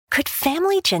Could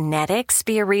family genetics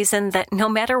be a reason that no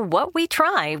matter what we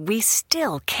try, we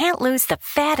still can't lose the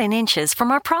fat and inches from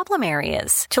our problem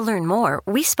areas? To learn more,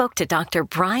 we spoke to Dr.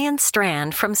 Brian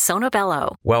Strand from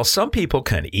Sonobello. While some people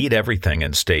can eat everything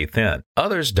and stay thin,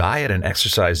 others diet and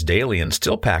exercise daily and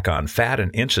still pack on fat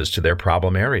and inches to their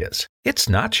problem areas. It's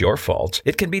not your fault.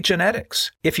 It can be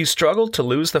genetics. If you struggle to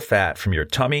lose the fat from your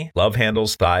tummy, love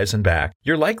handles, thighs, and back,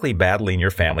 you're likely battling your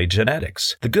family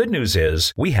genetics. The good news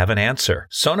is we have an answer.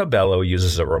 Sonobello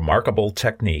uses a remarkable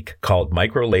technique called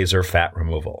microlaser fat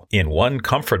removal. In one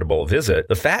comfortable visit,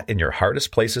 the fat in your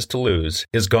hardest places to lose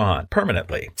is gone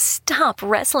permanently. Stop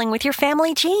wrestling with your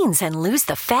family genes and lose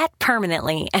the fat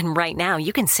permanently. And right now,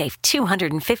 you can save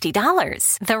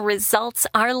 $250. The results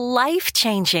are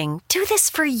life-changing. Do this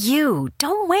for you.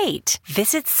 Don't wait.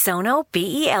 Visit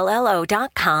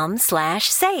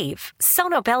sonobello.com/save.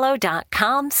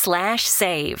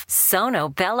 sonobello.com/save.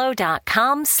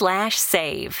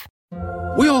 sonobello.com/save.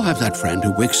 We all have that friend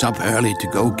who wakes up early to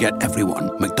go get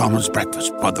everyone McDonald's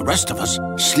breakfast, while the rest of us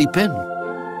sleep in.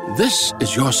 This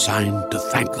is your sign to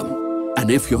thank them.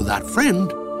 And if you're that friend,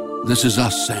 this is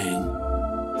us saying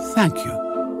thank you.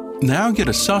 Now get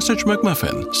a sausage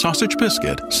McMuffin, sausage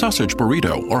biscuit, sausage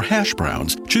burrito, or hash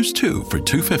browns. Choose 2 for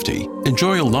 $2.50.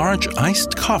 Enjoy a large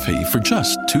iced coffee for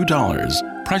just $2.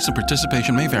 Price and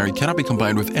participation may vary. Cannot be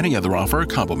combined with any other offer or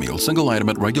combo meal. Single item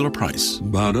at regular price.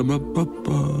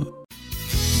 Ba-da-ba-ba-ba.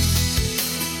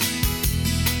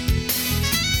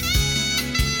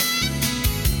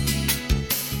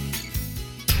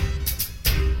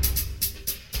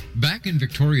 Back in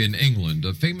Victorian England,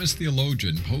 a famous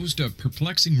theologian posed a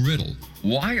perplexing riddle.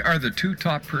 Why are the two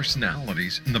top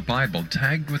personalities in the Bible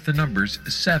tagged with the numbers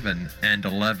 7 and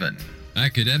 11?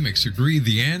 Academics agree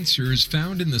the answer is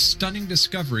found in the stunning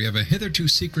discovery of a hitherto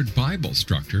secret Bible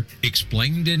structure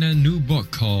explained in a new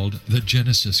book called The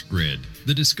Genesis Grid.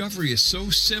 The discovery is so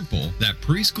simple that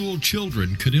preschool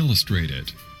children could illustrate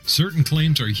it. Certain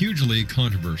claims are hugely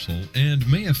controversial and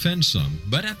may offend some,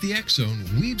 but at the X Zone,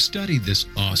 we've studied this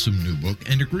awesome new book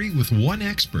and agree with one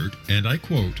expert, and I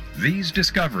quote, "These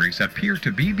discoveries appear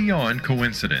to be beyond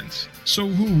coincidence." So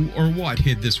who or what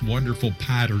hid this wonderful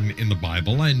pattern in the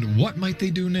Bible, and what might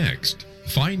they do next?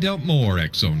 Find out more,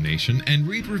 X Zone Nation, and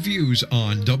read reviews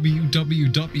on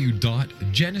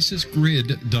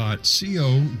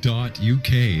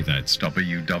www.genesisgrid.co.uk. That's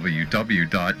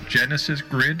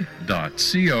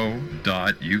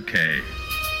www.genesisgrid.co.uk.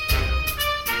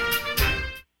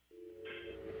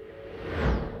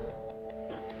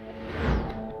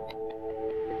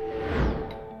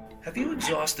 Have you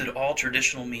exhausted all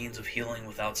traditional means of healing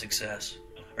without success?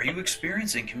 Are you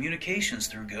experiencing communications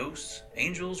through ghosts,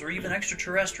 angels, or even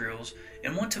extraterrestrials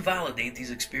and want to validate these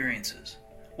experiences?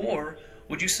 Or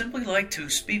would you simply like to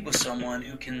speak with someone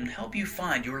who can help you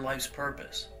find your life's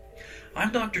purpose?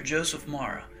 I'm Dr. Joseph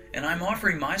Mara, and I'm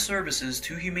offering my services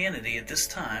to humanity at this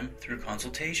time through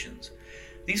consultations.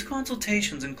 These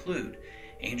consultations include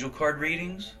angel card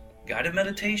readings, guided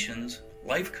meditations,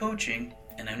 life coaching,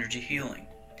 and energy healing.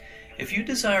 If you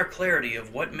desire clarity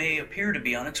of what may appear to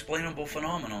be unexplainable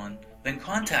phenomenon, then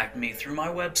contact me through my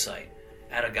website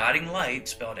at aguidinglight,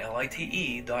 spelled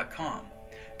LITE.com,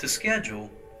 to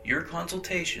schedule your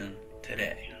consultation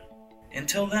today.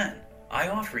 Until then, I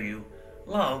offer you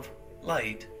love,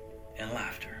 light, and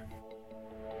laughter.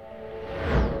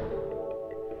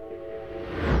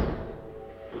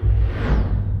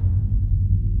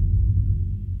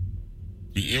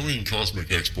 The Alien Cosmic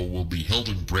Expo will be held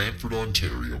in Brantford,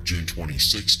 Ontario, June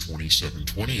 26, 27,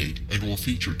 28, and will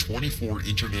feature 24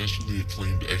 internationally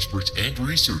acclaimed experts and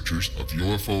researchers of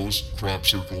UFOs, crop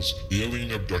circles,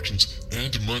 alien abductions,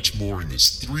 and much more in this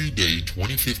 3-day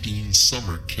 2015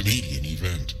 summer Canadian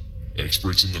event.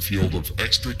 Experts in the field of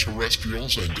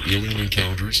extraterrestrials and alien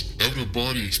encounters,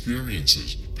 out-of-body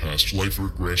experiences, past life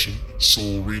regression,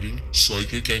 soul reading,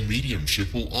 psychic, and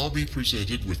mediumship will all be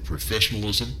presented with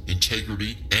professionalism,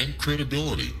 integrity, and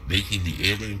credibility, making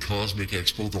the Alien Cosmic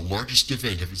Expo the largest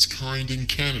event of its kind in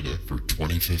Canada for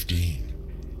 2015.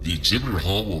 The exhibitor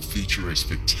hall will feature a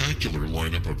spectacular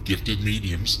lineup of gifted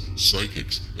mediums,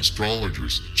 psychics,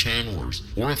 astrologers, channelers,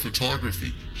 aura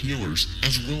photography, healers,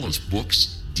 as well as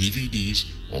books, DVDs,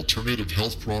 alternative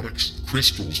health products,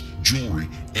 crystals, jewelry,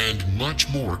 and much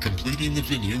more, completing the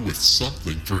venue with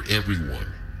something for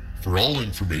everyone. For all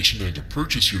information and to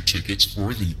purchase your tickets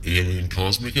for the Alien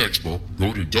Cosmic Expo,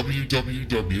 go to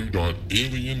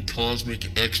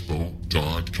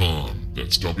www.aliencosmicexpo.com.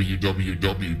 That's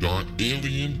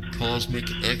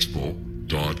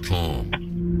www.aliencosmicexpo.com.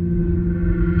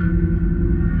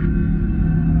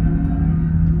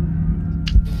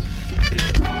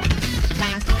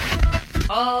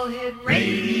 All Hit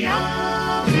Radio. Radio.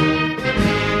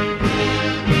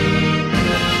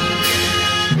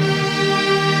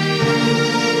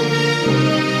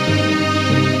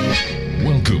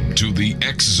 Welcome to the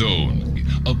X Zone,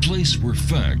 a place where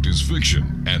fact is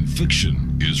fiction and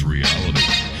fiction is reality.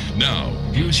 Now,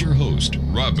 here's your host,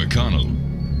 Rob McConnell.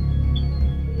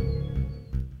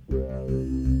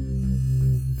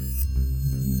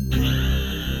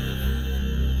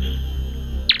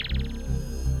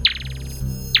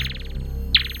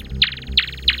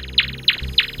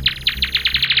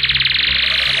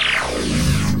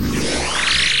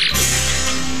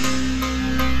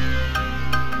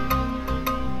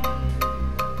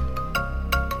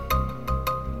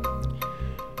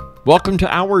 Welcome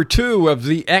to Hour 2 of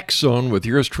the X Zone with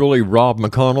yours truly, Rob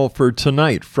McConnell, for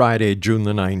tonight, Friday, June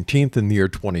the 19th in the year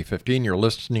 2015. You're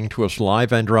listening to us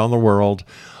live and around the world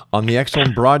on the X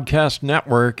Zone Broadcast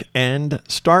Network and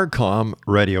Starcom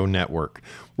Radio Network.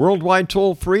 Worldwide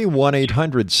toll-free,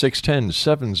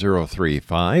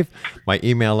 1-800-610-7035. My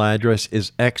email address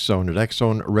is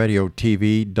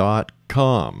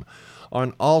xzone@xzoneradiotv.com.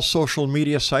 On all social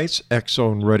media sites, X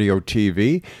Zone Radio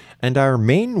TV, and our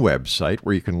main website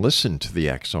where you can listen to the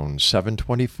X Zone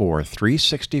 724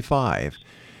 365,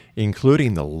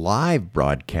 including the live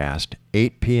broadcast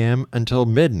 8 p.m. until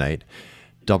midnight,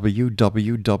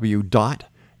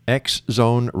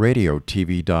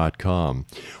 www.xzoneradiotv.com.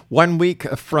 1 week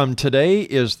from today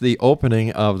is the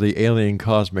opening of the Alien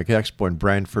Cosmic Expo in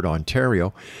Brantford,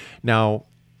 Ontario. Now,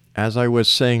 as I was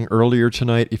saying earlier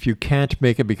tonight, if you can't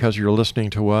make it because you're listening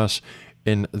to us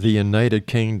in the United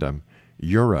Kingdom,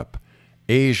 Europe,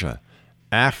 Asia,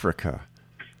 Africa,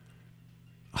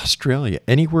 Australia,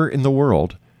 anywhere in the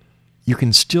world, you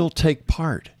can still take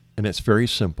part, and it's very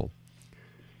simple.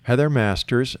 Heather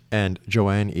Masters and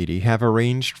Joanne Eady have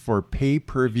arranged for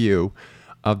pay-per-view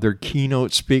of their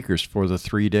keynote speakers for the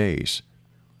 3 days.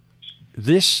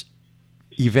 This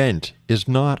event is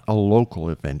not a local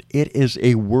event. It is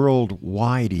a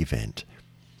worldwide event.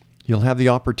 You'll have the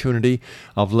opportunity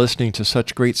of listening to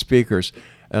such great speakers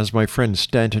as my friend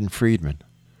Stanton Friedman,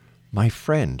 my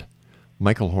friend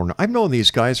Michael Horner. I've known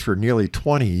these guys for nearly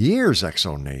 20 years,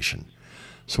 X-Zone Nation.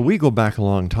 So we go back a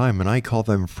long time, and I call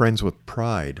them friends with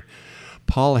pride.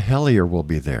 Paul Hellier will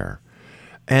be there.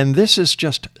 And this is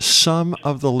just some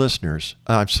of the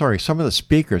some of the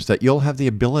speakers that you'll have the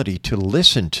ability to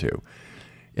listen to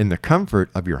in the comfort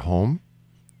of your home,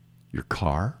 your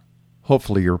car.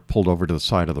 Hopefully you're pulled over to the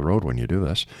side of the road when you do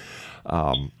this.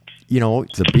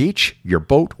 The beach, your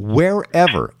boat,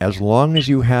 wherever, as long as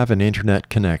you have an internet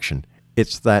connection.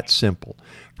 It's that simple.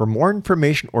 For more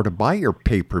information or to buy your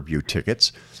pay-per-view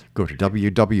tickets, go to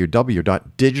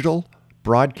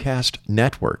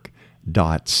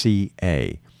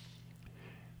www.digitalbroadcastnetwork.ca.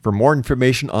 For more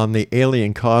information on the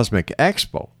Alien Cosmic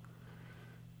Expo,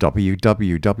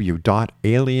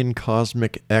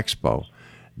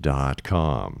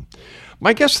 www.aliencosmicexpo.com.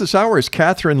 My guest this hour is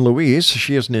Kathryn Louise.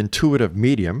 She is an intuitive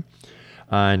medium,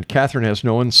 and Kathryn has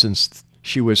known since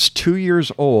she was 2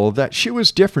 years old that she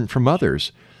was different from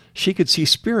others. She could see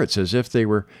spirits as if they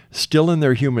were still in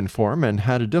their human form and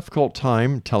had a difficult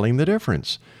time telling the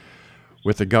difference.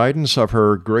 With the guidance of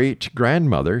her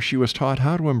great-grandmother, she was taught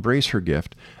how to embrace her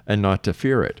gift and not to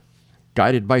fear it.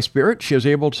 Guided by spirit, she is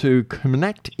able to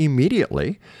connect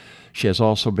immediately. She has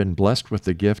also been blessed with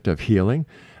the gift of healing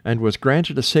and was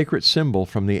granted a sacred symbol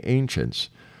from the ancients.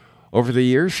 Over the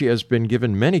years, she has been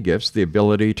given many gifts. The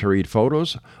ability to read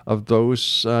photos of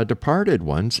those departed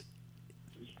ones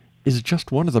is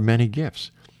just one of the many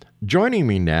gifts. Joining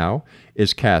me now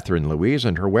is Kathryn Louise,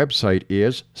 and her website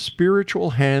is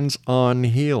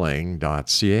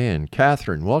spiritualhandsonhealing.ca. And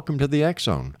Kathryn, welcome to the X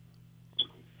Zone.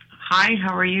 Hi,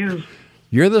 how are you?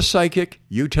 You're the psychic.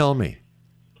 You tell me.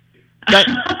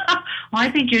 Well,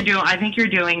 I think you're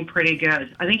doing pretty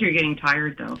good. I think you're getting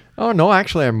tired, though. Oh, no,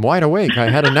 actually, I'm wide awake. I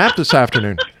had a nap this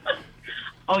afternoon.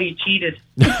 Oh, you cheated.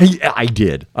 Yeah, I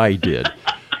did.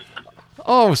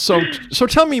 Oh, so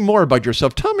tell me more about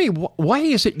yourself. Tell me, why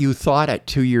is it you thought at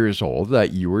 2 years old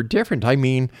that you were different? I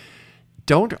mean,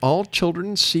 don't all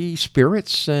children see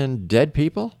spirits and dead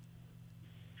people?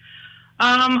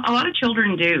 A lot of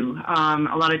children do.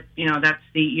 A lot of, that's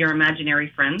your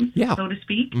imaginary friends, so to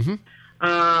speak. Mm-hmm.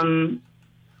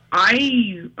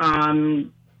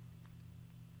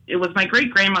 It was my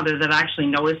great-grandmother that actually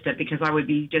noticed it, because I would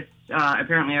be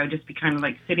apparently I would just be kind of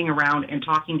like sitting around and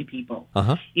talking to people,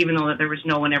 even though that there was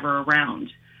no one ever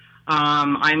around.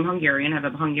 I'm Hungarian, I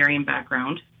have a Hungarian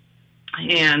background.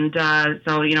 And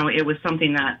so, it was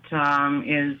something that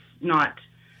is not,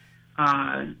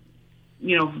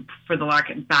 for the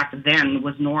back then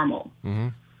was normal. Mm-hmm.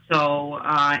 So,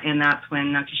 and that's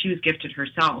when, because she was gifted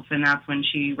herself, and that's when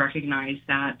she recognized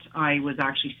that I was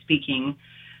actually speaking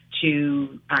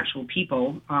to actual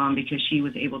people, because she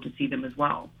was able to see them as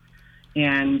well.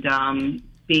 And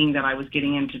being that I was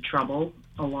getting into trouble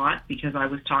a lot because I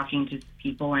was talking to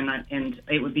people, and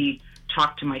it would be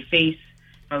talk to my face.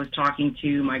 I was talking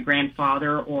to my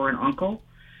grandfather or an uncle,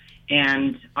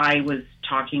 and I was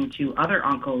talking to other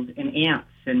uncles and aunts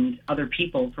and other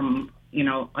people from,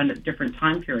 a different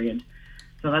time period.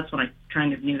 So that's when I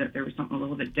kind of knew that there was something a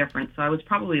little bit different. So I was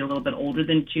probably a little bit older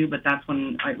than 2, but that's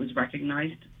when I was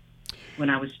recognized, when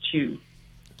I was 2.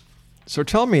 So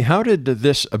tell me, how did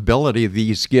this ability,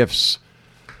 these gifts,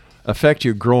 affect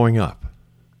you growing up?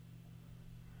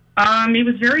 It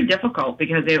was very difficult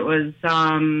because it was,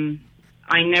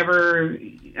 I never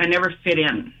fit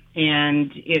in,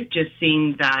 and it just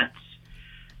seemed that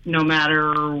no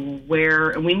matter where,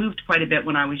 and we moved quite a bit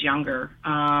when I was younger,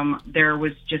 there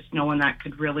was just no one that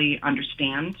could really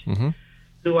understand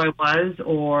who I was,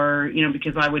 or,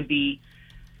 because I would be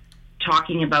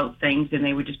talking about things and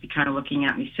they would just be kind of looking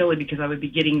at me silly because I would be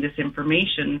getting this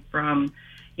information from,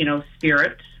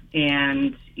 spirit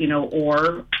and,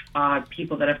 or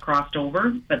people that have crossed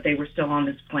over, but they were still on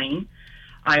this plane.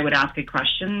 I would ask a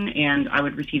question and I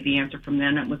would receive the answer from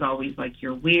them. It was always like,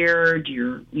 you're weird,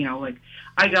 like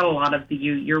I got a lot of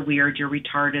you're weird, you're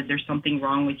retarded, there's something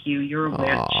wrong with you, you're a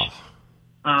witch.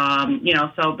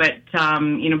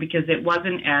 Because it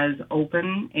wasn't as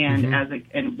open and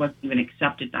and wasn't even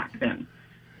accepted back then.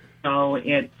 So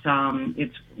it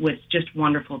was just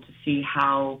wonderful to see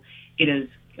how it is,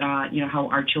 how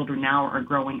our children now are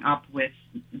growing up with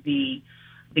the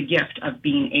gift of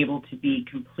being able to be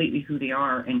completely who they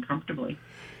are and comfortably.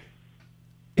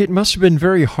 It must have been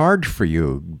very hard for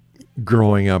you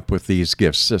growing up with these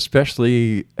gifts,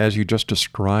 especially as you just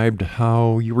described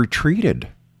how you were treated.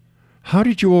 How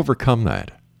did you overcome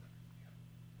that?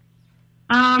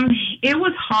 It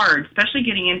was hard, especially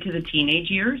getting into the teenage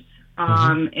years.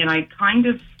 And I kind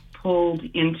of pulled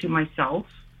into myself,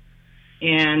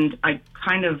 and I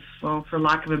kind of, for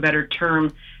lack of a better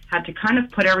term, had to kind of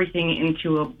put everything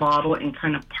into a bottle and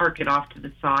kind of park it off to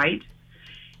the side.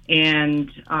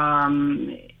 And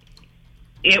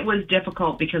it was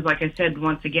difficult because, like I said,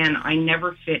 once again, I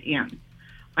never fit in.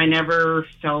 I never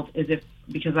felt as if,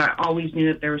 because I always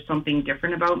knew that there was something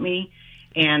different about me,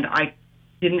 and I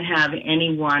didn't have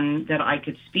anyone that I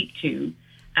could speak to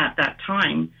at that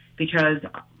time because,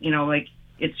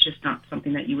 it's just not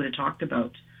something that you would have talked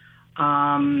about.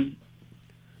 Once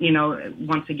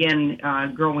again,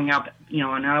 growing up,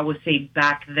 and I always say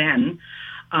back then,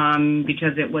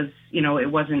 because it was,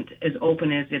 it wasn't as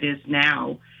open as it is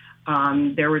now.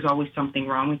 There was always something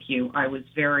wrong with you. I was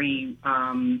very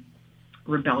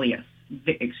rebellious,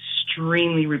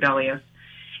 extremely rebellious.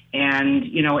 And,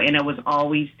 and it was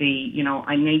always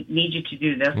I need you to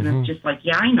do this. And it's just like,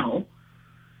 yeah, I know.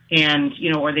 And,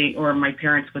 or my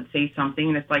parents would say something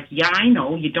and it's like, yeah, I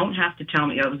know, you don't have to tell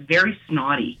me. I was very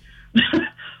snotty.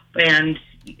 And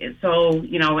so,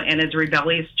 and as a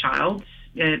rebellious child,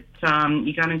 you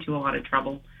got into a lot of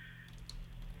trouble.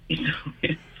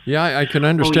 Yeah, I can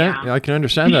understand. I can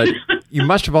understand that. You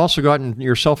must have also gotten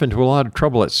yourself into a lot of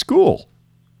trouble at school.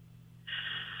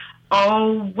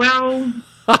 Oh, well.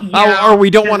 Yeah. Or we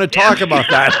don't want to talk about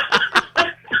that.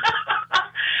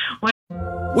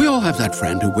 We all have that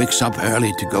friend who wakes up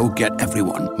early to go get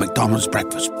everyone McDonald's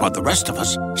breakfast, while the rest of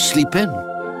us sleep in.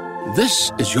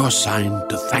 This is your sign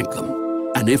to thank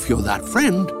them. And if you're that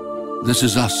friend, this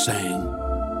is us saying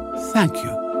thank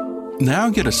you. Now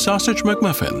get a sausage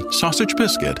McMuffin, sausage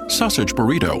biscuit, sausage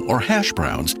burrito, or hash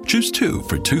browns. Choose 2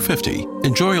 for $2.50.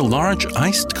 Enjoy a large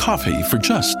iced coffee for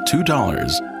just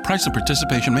 $2. Price and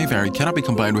participation may vary. Cannot be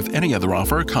combined with any other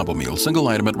offer or combo meal. Single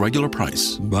item at regular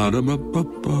price.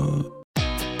 Ba-da-ba-ba-ba.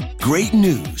 Great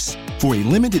news. For a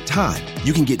limited time,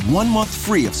 you can get 1 month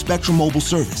free of Spectrum Mobile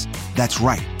service. That's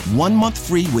right, 1 month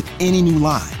free with any new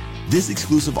line. This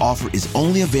exclusive offer is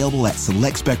only available at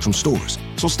select Spectrum stores.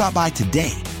 So stop by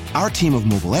today. Our team of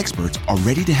mobile experts are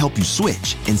ready to help you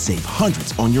switch and save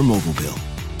hundreds on your mobile bill.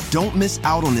 Don't miss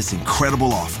out on this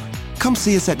incredible offer. Come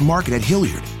see us at Market at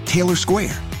Hilliard, Taylor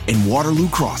Square, and Waterloo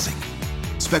Crossing.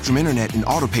 Spectrum Internet and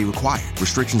autopay required.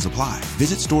 Restrictions apply.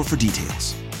 Visit store for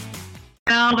details.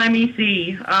 Well, let me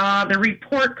see. The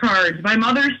report cards. My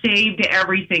mother saved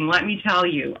everything, let me tell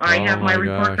you. I have my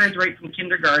report cards right from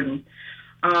kindergarten.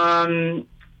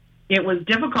 It was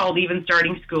difficult even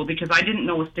starting school because I didn't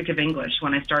know a stick of English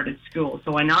when I started school.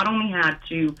 So I not only had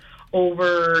to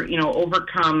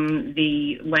overcome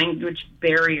the language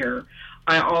barrier,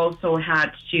 I also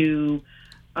had to,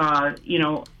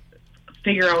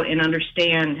 figure out and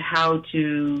understand how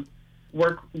to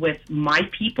work with my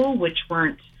people, which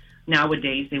weren't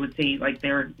nowadays, they would say like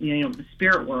they're, the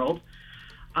spirit world.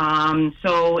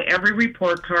 So every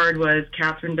report card was,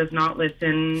 Kathryn does not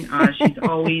listen. She's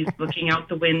always looking out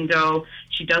the window.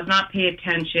 She does not pay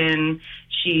attention.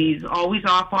 She's always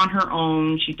off on her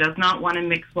own. She does not want to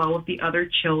mix well with the other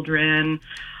children.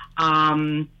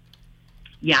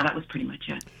 Yeah, that was pretty much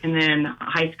it. And then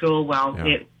high school,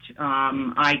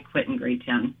 I quit in grade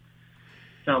 10.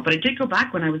 So, but I did go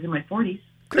back when I was in my 40s.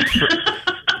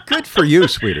 Good for you,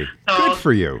 sweetie. So, good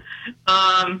for you.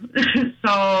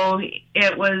 So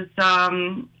it was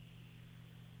kind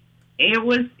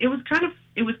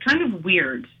of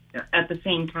weird at the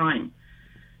same time,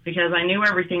 because I knew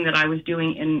everything that I was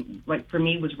doing and like for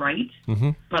me was right,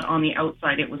 but on the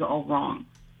outside it was all wrong.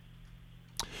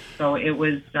 So it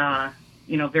was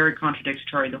very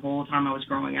contradictory the whole time I was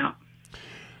growing up.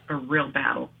 A real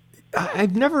battle.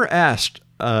 I've never asked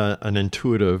an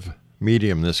intuitive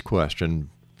medium this question,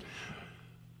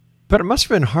 but it must have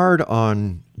been hard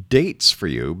on dates for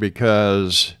you,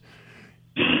 because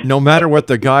no matter what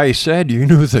the guy said, you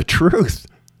knew the truth.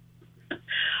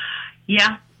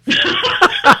 Yeah.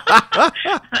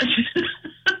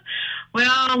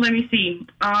 Well, let me see.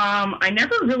 I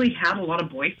never really had a lot of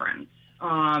boyfriends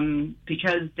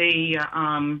because they,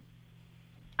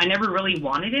 I never really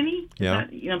wanted any. Yeah.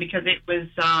 Because it was,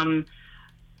 and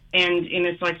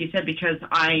it's like you said, because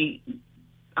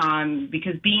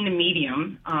because being a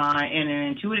medium and an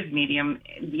intuitive medium,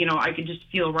 I could just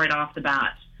feel right off the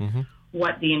bat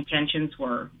what the intentions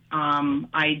were.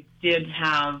 I did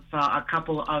have a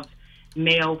couple of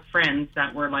male friends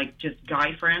that were like just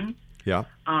guy friends. Yeah.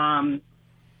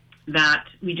 That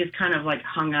we just kind of like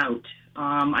hung out.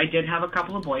 I did have a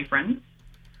couple of boyfriends,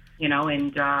 and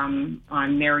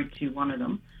I'm married to one of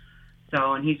them.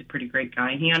 So, and he's a pretty great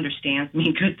guy. He understands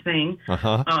me, good thing. But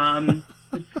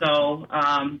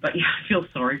yeah, I feel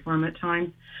sorry for him at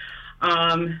times.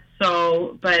 I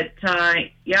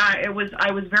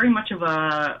was very much of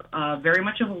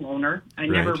a loner. I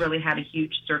never really had a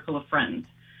huge circle of friends,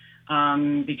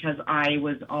 because I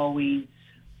was always,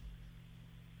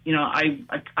 because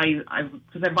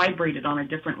I vibrated on a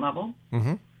different level.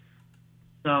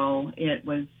 So it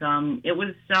was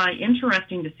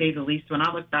interesting to say the least. When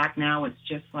I look back now, it's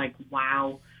just like,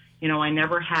 wow. I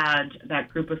never had that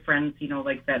group of friends,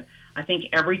 like that. I think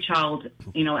every child,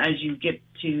 as you get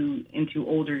into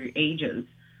older ages,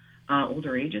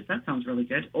 that sounds really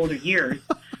good, older years,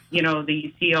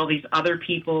 you see all these other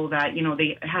people that,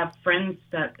 they have friends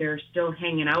that they're still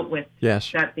hanging out with,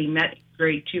 yes, that they met in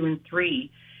grade 2 and 3.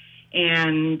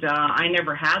 And I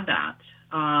never had that.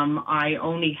 I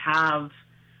only have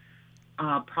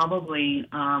probably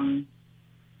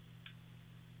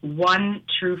one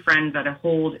true friend that I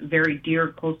hold very dear,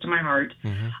 close to my heart.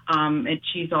 And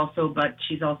she's also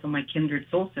my kindred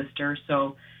soul sister.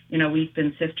 So, we've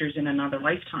been sisters in another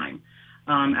lifetime,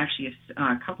 actually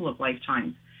a couple of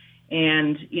lifetimes.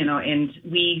 And, and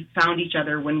we found each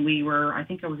other when we were, I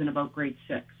think I was in about grade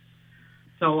 6.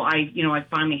 So I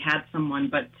finally had someone,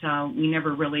 but we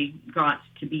never really got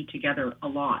to be together a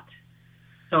lot.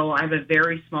 So I have a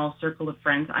very small circle of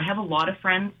friends. I have a lot of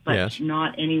friends, but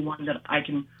not anyone that I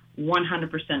can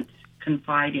 100%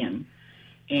 confide in.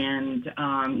 And,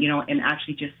 and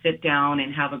actually just sit down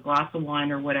and have a glass of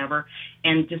wine or whatever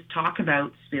and just talk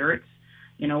about spirits,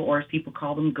 or as people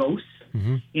call them, ghosts,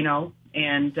 and,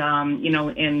 and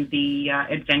the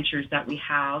adventures that we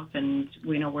have and,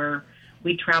 where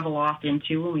we travel off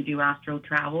into when we do astral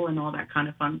travel and all that kind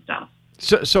of fun stuff.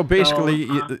 So basically,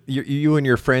 you and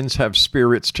your friends have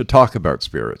spirits to talk about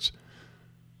spirits.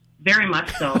 Very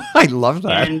much so. I love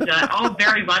that. And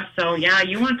very much so. Yeah,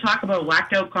 you want to talk about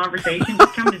whacked out conversations?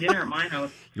 Just come to dinner at my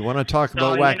house. You want to talk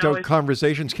about whacked out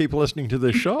conversations? Keep listening to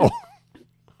this show.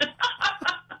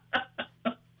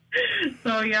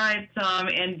 So yeah, it's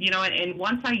and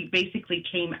once I basically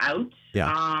came out,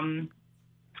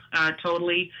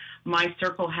 totally, my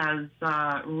circle has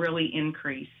really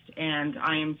increased. And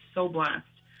I am so blessed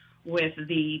with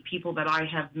the people that I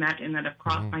have met and that have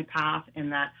crossed my path,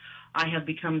 and that I have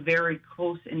become very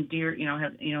close and dear,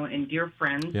 and dear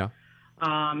friends,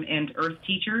 and earth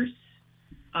teachers.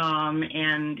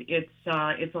 And it's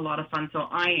a lot of fun. So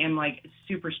I am like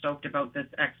super stoked about this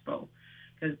expo,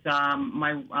 because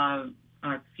a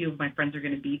few of my friends are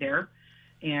going to be there,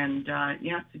 and so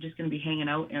just going to be hanging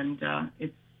out. And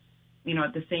it's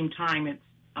at the same time, it's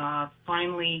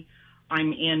finally,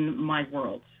 I'm in my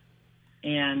world,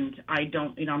 and I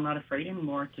don't, I'm not afraid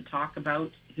anymore to talk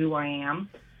about who I am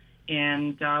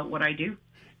and what I do.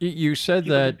 You said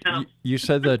that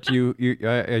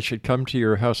I should come to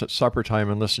your house at supper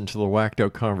time and listen to the whacked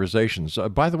out conversations.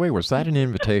 By the way, was that an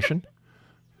invitation?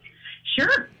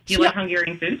 Sure. Do you like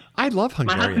Hungarian food? I love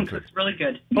Hungarian food. My husband cooks really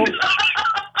good. Oh.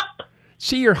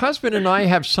 See, your husband and I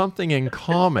have something in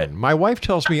common. My wife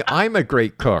tells me I'm a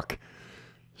great cook.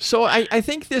 So I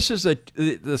think this is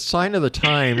the sign of the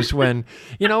times when,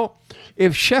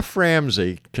 if Chef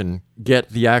Ramsay can get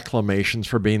the acclamations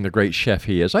for being the great chef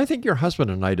he is, I think your husband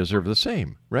and I deserve the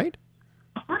same, right?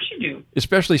 Of course you do.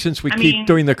 Especially since we keep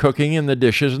doing the cooking and the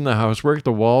dishes and the housework,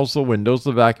 the walls, the windows,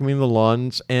 the vacuuming, the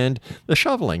lawns, and the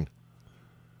shoveling.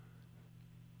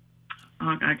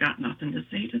 I got nothing to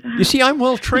say to that. You see, I'm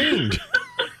well trained.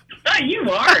 You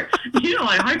are.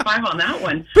 I high five on that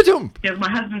one. Ba-doom. Because my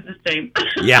husband's the same.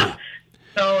 Yeah.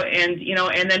 So, and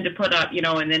then to put up,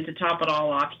 and then to top it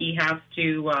all off, he has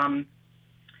to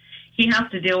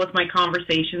deal with my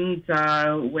conversations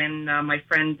when my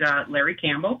friend Larry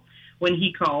Campbell, when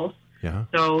he calls. Yeah.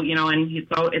 So, and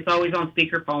it's always on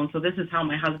speakerphone. So this is how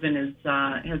my husband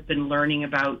has been learning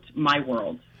about my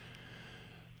world.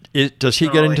 Does he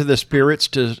get into the spirits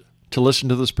to listen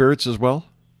to the spirits as well?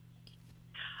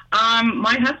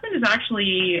 My husband is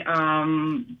actually,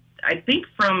 I think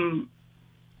from,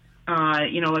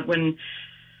 like when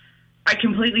I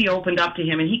completely opened up to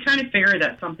him, and he kind of figured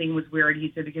that something was weird.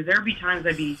 He said, because there'd be times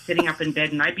I'd be sitting up in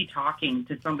bed and I'd be talking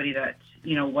to somebody that,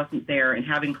 wasn't there and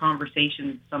having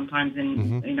conversations sometimes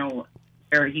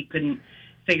where he couldn't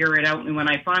figure it out. And when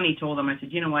I finally told him, I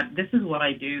said, you know what, this is what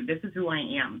I do. This is who I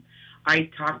am. I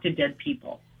talk to dead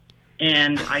people.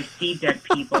 And I see dead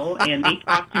people, and they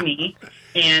talk to me,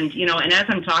 and and as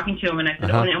I'm talking to him, and I said,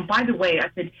 oh, and by the way,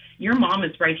 I said, your mom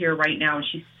is right here, right now, and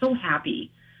she's so happy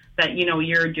that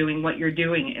you're doing what you're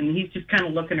doing, and he's just kind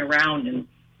of looking around, and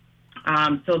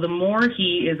so the more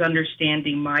he is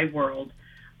understanding my world,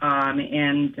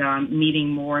 and meeting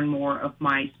more and more of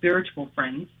my spiritual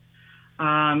friends,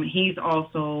 he's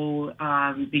also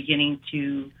beginning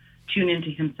to tune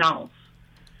into himself.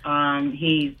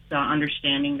 He's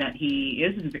understanding that he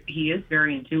is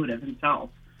very intuitive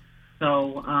himself.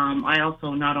 So I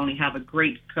also not only have a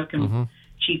great cook and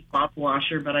chief pot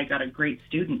washer, but I got a great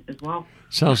student as well.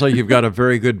 Sounds like you've got a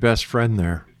very good best friend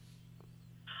there.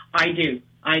 I do.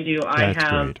 That's I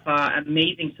have great.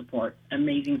 Amazing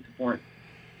support.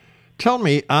 Tell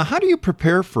me, how do you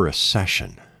prepare for a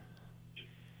session?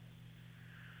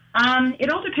 It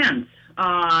all depends.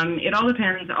 It all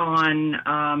depends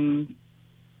on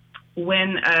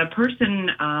when a person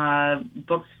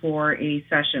books for a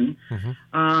session.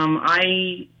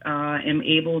 I am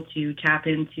able to tap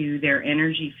into their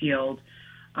energy field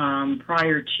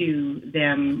prior to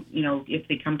them, if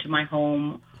they come to my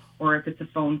home, or if it's a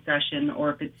phone session,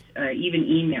 or if it's even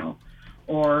email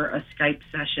or a Skype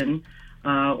session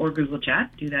or Google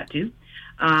Chat, do that too.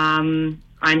 I'm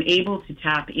able to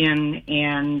tap in,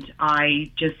 and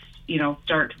I just,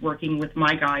 start working with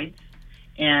my guides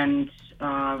and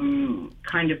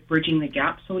kind of bridging the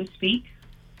gap, so to speak.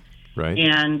 Right.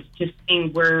 And just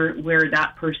seeing where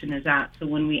that person is at. So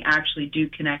when we actually do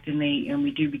connect and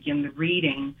we do begin the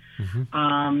reading,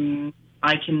 I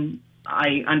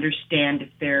understand if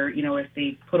they're, if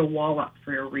they put a wall up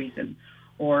for a reason,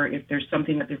 or if there's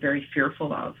something that they're very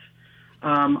fearful of.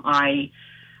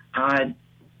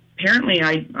 Apparently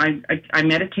I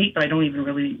meditate, but I don't even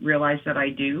really realize that I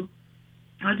do.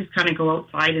 I just kind of go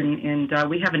outside, and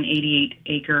we have an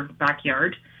 88-acre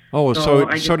backyard. Oh, so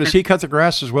does he cut the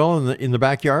grass as well in the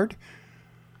backyard?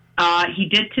 He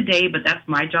did today, but that's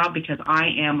my job because I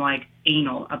am like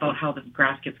anal about how the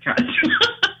grass gets cut.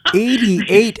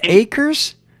 88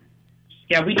 acres?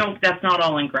 Yeah, we don't. That's not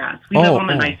all in grass. We live on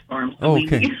a nice farm. So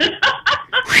okay.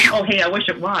 Oh, hey, I wish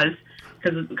it was,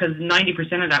 because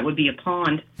 90% of that would be a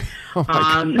pond. Oh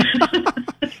my God.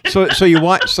 So you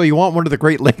want one of the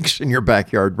Great Lakes in your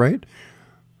backyard, right?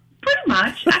 Pretty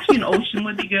much. Actually, an ocean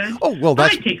would be good. Oh, well,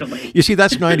 I'd take a lake. You see,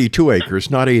 that's 92 acres,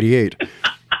 not 88.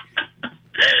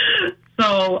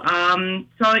 So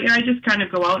I just kind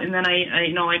of go out, and then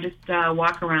I just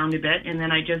walk around a bit, and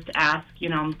then I just ask,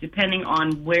 depending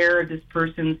on where this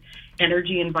person's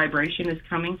energy and vibration is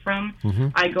coming from,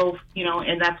 I go,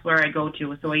 and that's where I go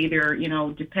to. So either,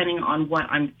 depending on what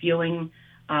I'm feeling,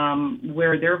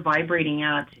 where they're vibrating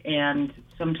at, and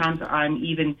sometimes I'm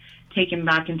even taken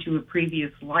back into a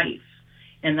previous life,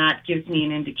 and that gives me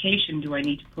an indication: do I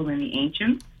need to pull in the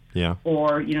ancients,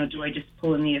 or do I just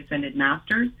pull in the ascended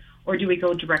masters, or do we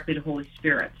go directly to Holy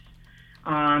Spirits?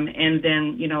 And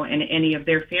then and any of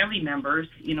their family members,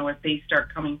 if they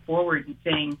start coming forward and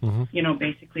saying,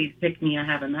 basically, pick me, I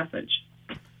have a message.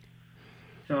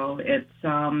 So it's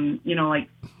like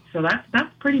So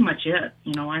that's pretty much it.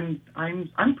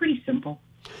 I'm pretty simple.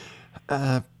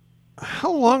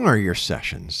 How long are your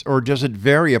sessions, or does it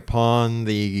vary upon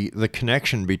the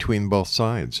connection between both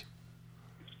sides?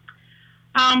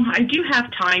 I do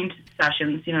have timed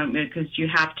sessions, because you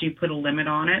have to put a limit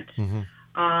on it. Mm-hmm.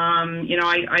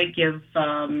 I give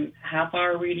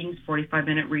half-hour readings,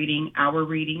 45-minute reading, hour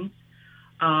readings.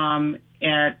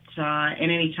 At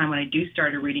any time when I do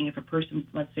start a reading, if a person,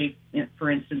 let's say, for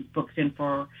instance, books in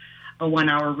for a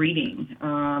 1-hour reading,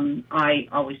 I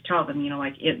always tell them,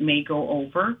 it may go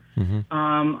over. Mm-hmm.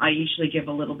 I usually give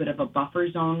a little bit of a buffer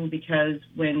zone, because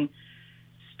when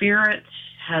Spirit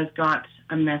has got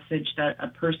a message that a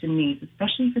person needs,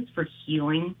 especially if it's for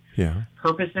healing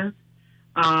purposes,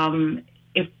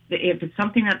 if it's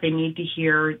something that they need to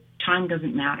hear, time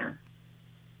doesn't matter.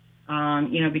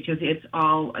 Because it's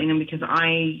all, because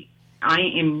I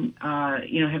am,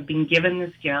 have been given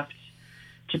this gift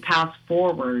to pass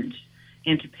forward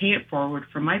and to pay it forward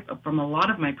from a lot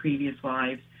of my previous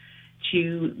lives,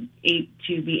 to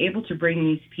be able to bring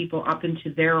these people up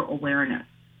into their awareness,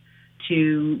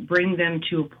 to bring them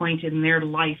to a point in their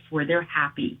life where they're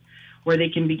happy, where they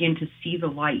can begin to see the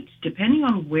light, depending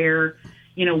on where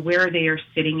they are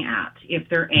sitting at. If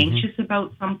they're anxious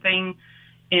about something,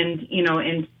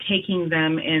 and taking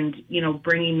them and,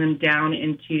 bringing them down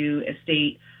into a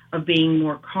state of being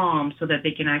more calm, so that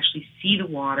they can actually see the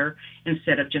water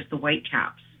instead of just the white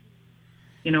caps,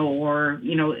 and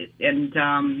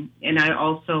I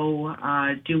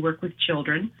also do work with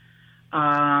children.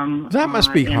 That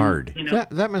must be hard.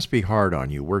 That must be hard on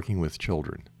you, working with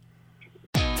children.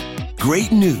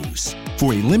 Great news.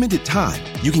 For a limited time,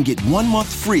 you can get 1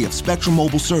 month free of Spectrum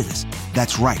Mobile service.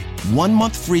 That's right, 1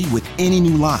 month free with any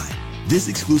new line. This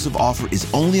exclusive offer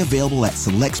is only available at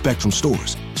select Spectrum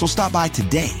stores, so stop by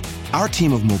today. Our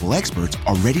team of mobile experts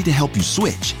are ready to help you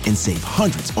switch and save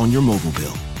hundreds on your mobile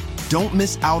bill. Don't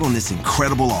miss out on this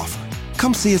incredible offer.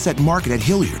 Come see us at Market at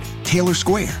Hilliard, Taylor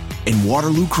Square, and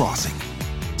Waterloo Crossing.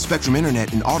 Spectrum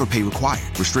Internet and autopay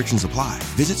required. Restrictions apply.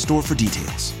 Visit store for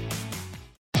details.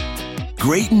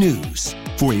 Great news.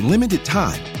 For a limited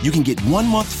time, you can get 1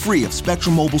 month free of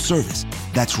Spectrum Mobile service.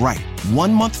 That's right,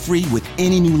 1 month free with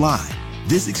any new line.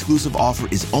 This exclusive offer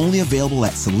is only available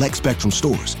at select Spectrum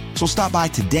stores, so stop by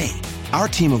today. Our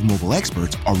team of mobile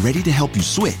experts are ready to help you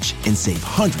switch and save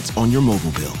hundreds on your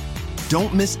mobile bill.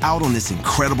 Don't miss out on this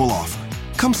incredible offer.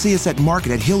 Come see us at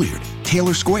Market at Hilliard,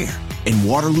 Taylor Square, and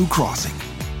Waterloo Crossing.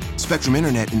 Spectrum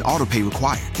Internet and autopay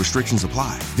required. Restrictions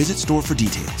apply. Visit store for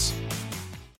details.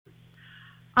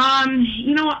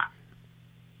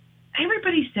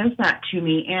 Everybody says that to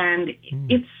me, and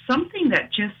it's something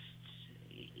that just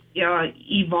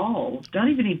evolved. Not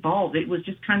even evolved. It was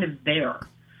just kind of there.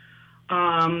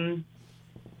 I'm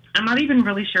not even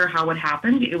really sure how it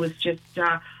happened. It was just,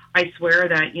 I swear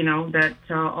that,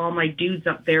 all my dudes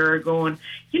up there are going,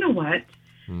 you know what?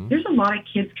 There's a lot of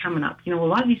kids coming up. A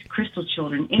lot of these crystal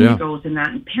children, indigos and that,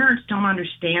 and parents don't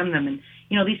understand them. And,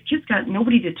 these kids got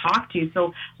nobody to talk to.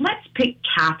 So let's pick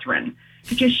Kathryn,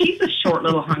 because she's a short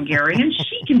little Hungarian.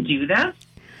 She can do this.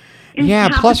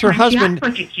 And plus her husband.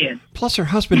 Like a kid. Plus her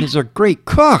husband is a great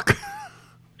cook.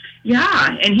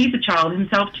 Yeah, and he's a child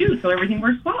himself too, so everything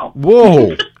works well.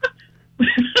 Whoa.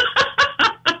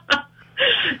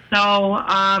 So,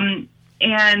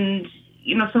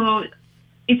 so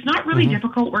it's not really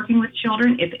difficult working with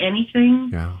children. If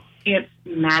anything, it's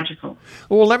magical.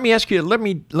 Well, let me ask you. Let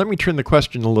me turn the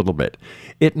question a little bit.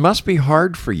 It must be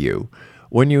hard for you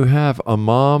when you have a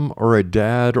mom or a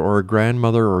dad or a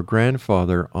grandmother or a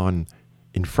grandfather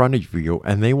in front of you,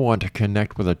 and they want to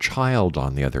connect with a child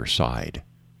on the other side.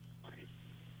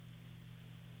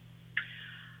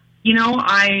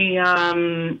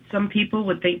 Some people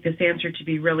would think this answer to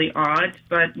be really odd,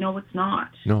 but no, it's not.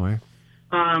 No,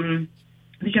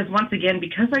 because once again,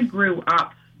 because I grew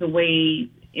up the way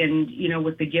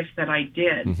with the gifts that I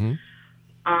did,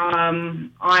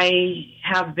 I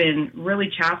have been really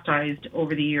chastised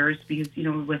over the years because,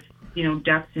 with,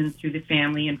 deaths in through the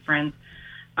family and friends,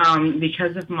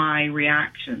 because of my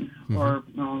reaction, or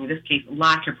in this case,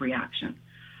 lack of reaction.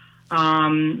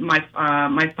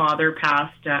 My father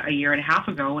passed a year and a half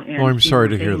ago. And I'm sorry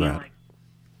to hear that.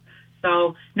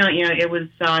 So no, it was.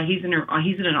 He's in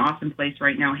an awesome place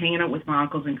right now, hanging out with my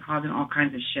uncles and causing all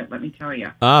kinds of shit. Let me tell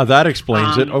you. That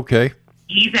explains it. Okay.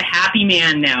 He's a happy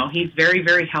man now. He's very,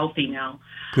 very healthy now.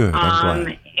 Good. I'm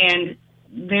glad. And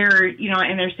they're,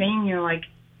 they're saying, I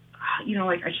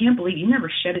can't believe you never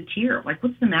shed a tear. Like,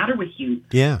 what's the matter with you?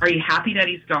 Yeah. Are you happy that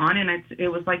he's gone? And it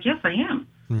was like, yes, I am.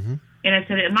 Mm-hmm. And I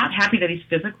said, I'm not happy that he's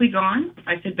physically gone.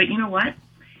 I said, but you know what?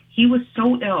 He was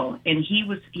so ill, and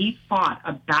he fought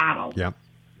a battle. Yep.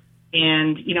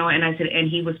 And, and I said, and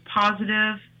he was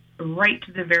positive right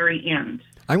to the very end.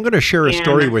 I'm going to share a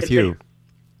story with you.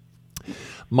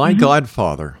 My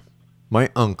godfather, my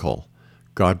uncle,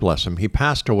 God bless him, he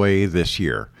passed away this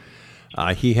year.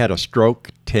 He had a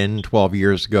stroke 10, 12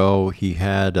 years ago. He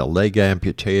had a leg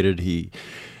amputated.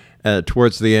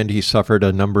 Towards the end, he suffered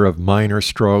a number of minor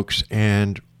strokes.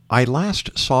 And I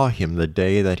last saw him the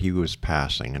day that he was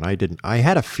passing. And I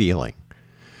had a feeling.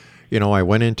 I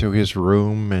went into his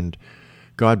room, and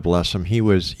God bless him, he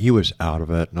was out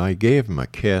of it. And I gave him a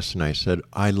kiss, and I said,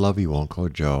 "I love you, Uncle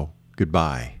Joe.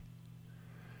 Goodbye."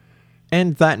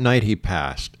 And that night he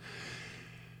passed.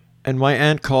 And my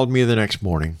aunt called me the next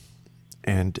morning,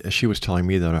 and she was telling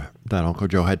me that Uncle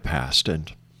Joe had passed.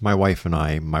 And my wife and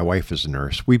I, my wife is a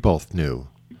nurse, we both knew.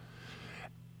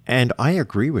 And I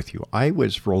agree with you. I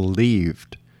was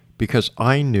relieved because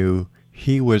I knew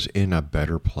he was in a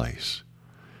better place,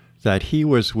 that he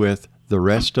was with the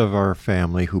rest of our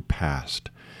family who passed,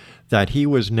 that he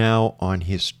was now on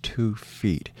his 2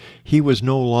 feet. He was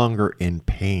no longer in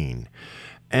pain.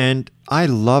 And I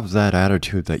love that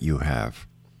attitude that you have.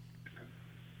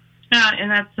 Yeah,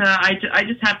 and that's, I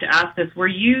just have to ask this.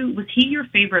 Was he your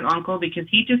favorite uncle? Because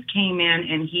he just came in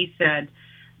and he said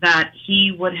that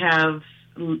he would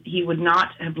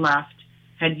not have left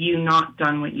had you not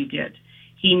done what you did.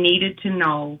 He needed to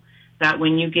know that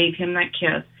when you gave him that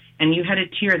kiss and you had a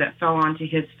tear that fell onto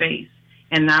his face,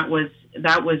 and that was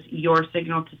your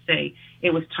signal to say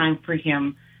it was time for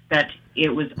him, that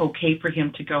it was okay for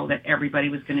him to go, that everybody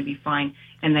was going to be fine,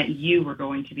 and that you were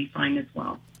going to be fine as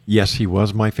well. Yes, he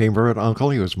was my favorite uncle.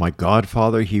 He was my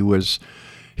godfather. He was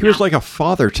like a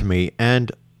father to me.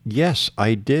 And yes,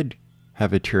 I did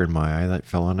have a tear in my eye that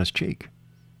fell on his cheek.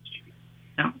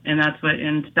 Yeah, and that's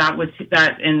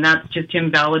just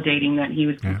him validating that he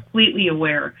was completely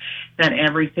aware that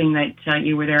everything that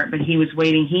you were there, but he was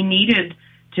waiting. He needed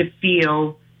to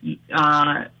feel,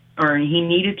 or he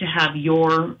needed to have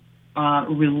your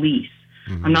release.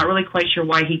 Mm-hmm. I'm not really quite sure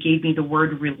why he gave me the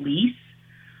word release.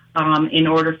 In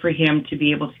order for him to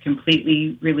be able to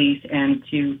completely release and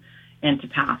to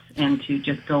pass and to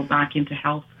just go back into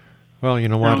health. Well, you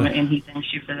know what? And he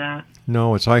thanks you for that.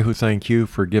 No, it's I who thank you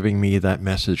for giving me that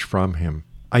message from him.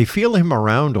 I feel him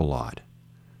around a lot.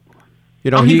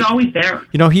 He's always there.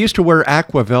 He used to wear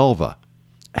aqua velva,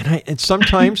 and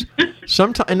sometimes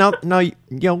sometimes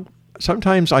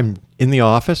I'm in the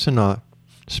office and I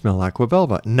smell aqua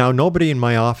velva. Now nobody in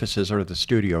my offices or the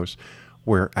studios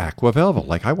wear aqua velva.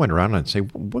 Like, I went around and say,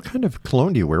 "What kind of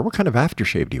cologne do you wear? What kind of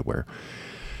aftershave do you wear?"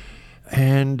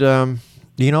 And and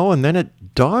then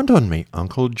it dawned on me,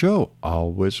 Uncle Joe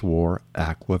always wore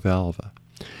aqua velva.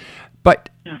 But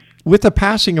with the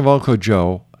passing of Uncle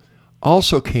Joe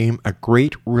also came a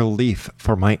great relief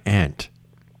for my aunt.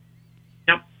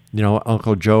 Yep.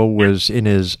 Uncle Joe was in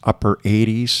his upper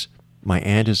 80s. My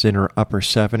aunt is in her upper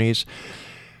 70s.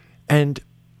 And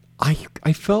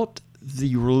I felt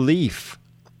the relief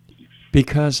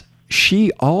because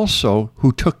she also,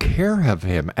 who took care of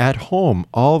him at home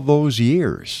all those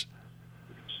years,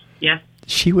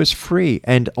 she was free.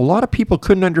 And a lot of people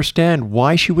couldn't understand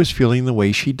why she was feeling the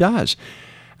way she does.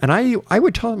 And I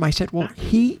would tell them, I said, well,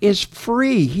 he is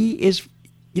free. He is,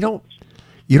 you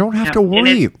don't have to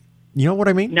worry. You know what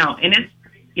I mean? No, and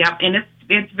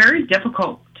it's very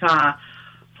difficult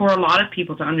for a lot of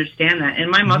people to understand that. And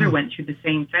my mother went through the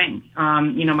same thing.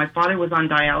 My father was on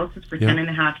dialysis for 10 and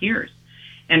a half years.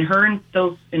 And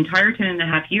those entire 10 and a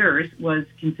half years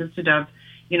consisted of,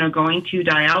 going to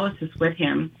dialysis with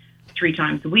him 3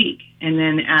 times a week. And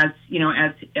then as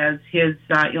his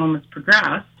illness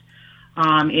progressed,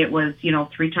 it was,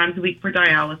 3 times a week for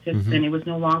dialysis. Mm-hmm. Then he was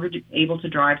no longer able to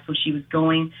drive. So she was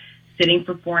sitting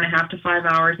for 4.5 to 5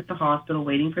 hours at the hospital,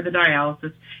 waiting for the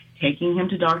dialysis, taking him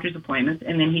to doctor's appointments,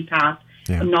 and then he passed,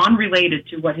 non-related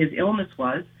to what his illness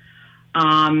was.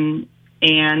 And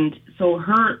so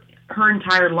her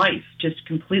entire life just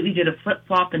completely did a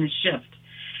flip-flop and a shift.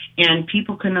 And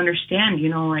people couldn't understand,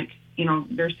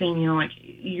 they're saying,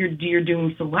 you're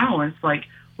doing so well. And it's like,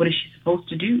 what is she supposed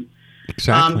to do?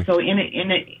 Exactly. So in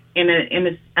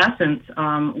its essence,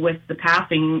 with the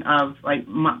passing of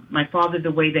my father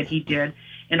the way that he did,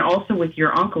 and also with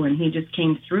your uncle, and he just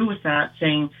came through with that,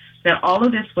 saying that all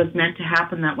of this was meant to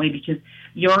happen that way because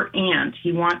your aunt,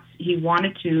 he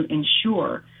wanted to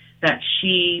ensure that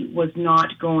she was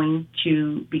not going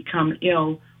to become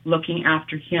ill looking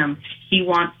after him. He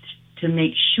wants to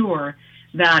make sure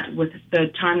that with the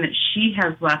time that she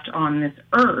has left on this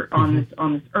earth, on this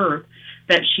earth,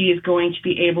 that she is going to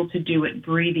be able to do it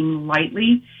breathing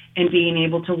lightly and being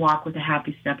able to walk with a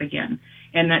happy step again,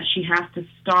 and that she has to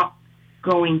stop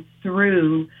going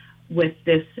through with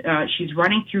this. She's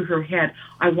running through her head.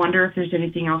 I wonder if there's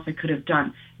anything else I could have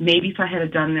done. Maybe if I had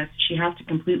done this. She has to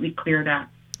completely clear that.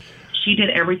 She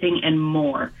did everything and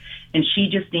more. And she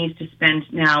just needs to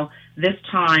spend now this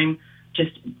time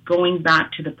just going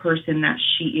back to the person that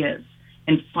she is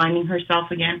and finding herself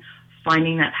again,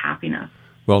 finding that happiness.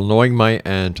 Well, knowing my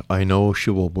aunt, I know she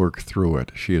will work through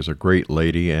it. She is a great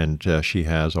lady, and she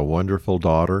has a wonderful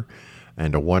daughter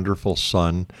and a wonderful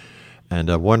son and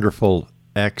a wonderful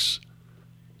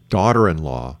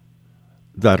ex-daughter-in-law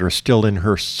that are still in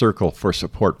her circle for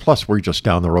support. Plus, we're just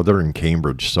down the road. They're in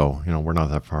Cambridge, so, we're not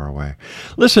that far away.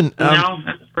 Listen. No,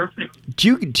 that's perfect.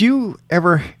 Do you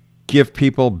ever give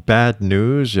people bad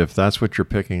news if that's what you're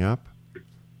picking up?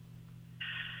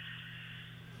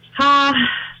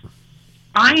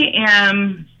 I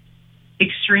am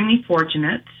extremely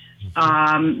fortunate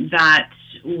that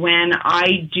when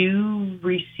I do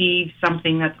receive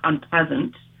something that's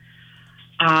unpleasant,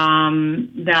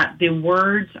 that the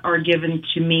words are given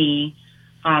to me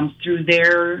through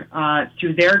their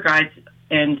guides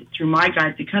and through my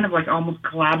guides. They kind of like almost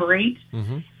collaborate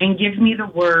and give me the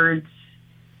words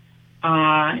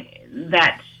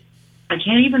that I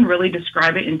can't even really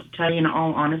describe it, and to tell you in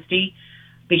all honesty,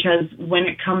 because when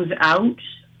it comes out,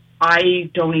 I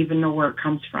don't even know where it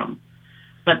comes from.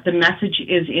 But the message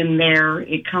is in there.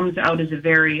 It comes out as a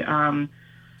very,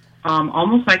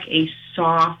 almost like a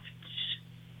soft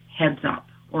heads up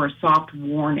or a soft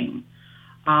warning.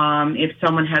 If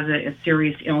someone has a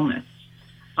serious illness,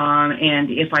 and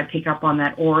if I pick up on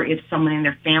that, or if someone in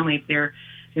their family, if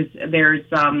there's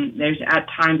at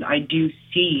times I do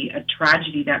see a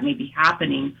tragedy that may be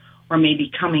happening or may be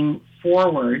coming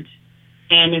forward,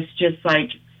 and it's just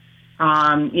like,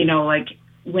 like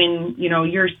when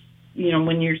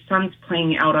when your son's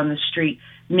playing out on the street,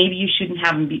 maybe you shouldn't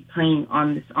have him be playing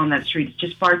on that street. It's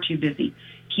just far too busy.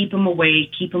 Keep him away.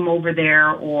 Keep him over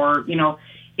there, or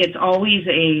it's always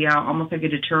almost like a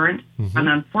deterrent. And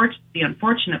the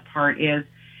unfortunate part is,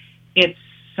 it's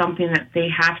something that they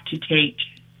have to take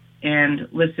and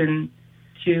listen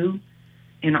to,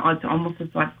 and it's almost as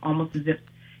if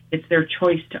it's their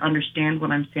choice to understand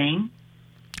what I'm saying.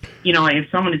 If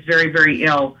someone is very, very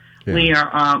ill,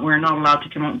 we're not allowed to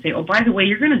come out and say, "Oh, by the way,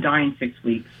 you're going to die in 6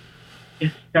 weeks."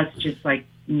 That's just like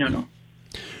no.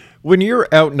 When you're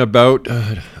out and about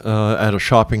at a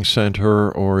shopping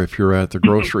center, or if you're at the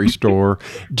grocery store,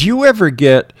 do you ever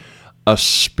get a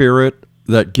spirit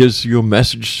that gives you a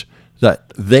message that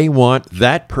they want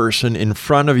that person in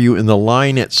front of you in the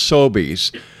line at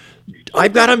Sobeys?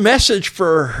 I've got a message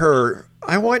for her.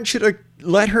 I want you to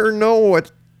let her know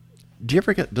what. Do you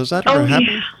ever get? Does that ever happen?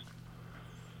 Yeah.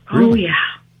 Really? Oh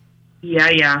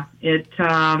yeah. It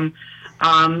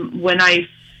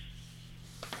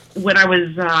when I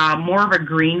was more of a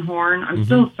greenhorn, I'm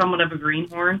still somewhat of a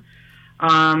greenhorn.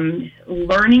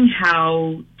 Learning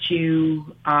how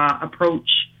to approach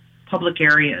public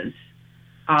areas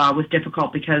was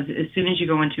difficult, because as soon as you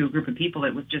go into a group of people,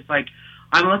 it was just like,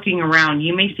 I'm looking around.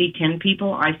 You may see 10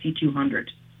 people, I see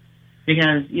 200,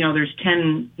 because there's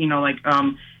 10,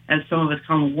 as some of us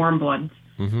call them, warm bloods,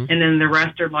 and then the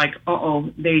rest are like,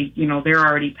 they're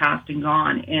already past and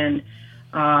gone, and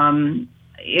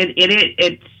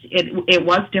it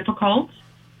was difficult,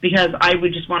 because I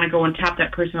would just want to go and tap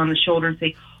that person on the shoulder and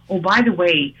say, "Oh, by the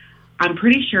way, I'm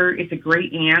pretty sure it's a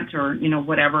great aunt, or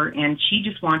whatever, and she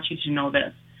just wants you to know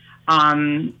this,"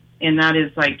 and that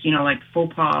is like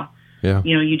faux pas. Yeah.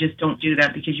 You just don't do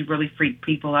that, because you really freak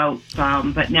people out.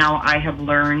 But now I have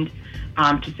learned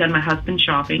to send my husband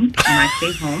shopping, and I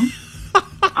stay home.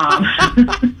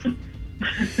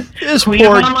 We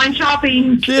have online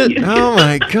shopping. Oh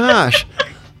my gosh.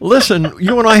 Listen,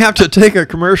 you and I have to take a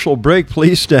commercial break.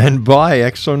 Please stand by.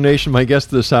 Exo Nation, my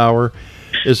guest this hour,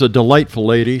 is a delightful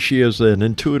lady. She is an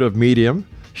intuitive medium.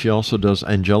 She also does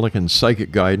angelic and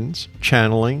psychic guidance,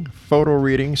 channeling, photo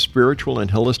reading, spiritual and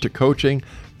holistic coaching,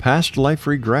 past life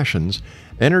regressions,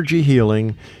 energy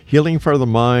healing, healing for the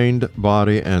mind,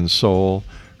 body, and soul.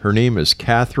 Her name is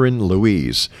Kathryn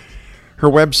Louise. Her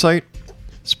website,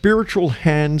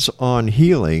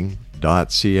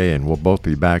 spiritualhandsonhealing.ca, and we'll both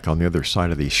be back on the other side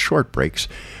of these short breaks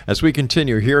as we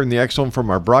continue here in the X Zone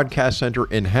from our broadcast center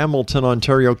in Hamilton,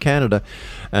 Ontario, Canada,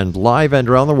 and live and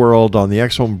around the world on the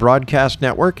X Zone Broadcast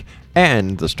Network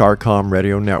and the Starcom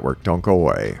Radio Network. Don't go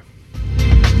away.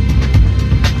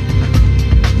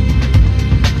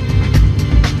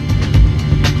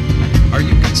 Are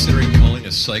you considering calling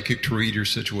a psychic to read your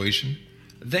situation?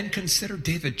 Then consider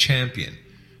David Champion,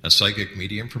 a psychic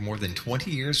medium for more than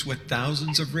 20 years with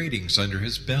thousands of readings under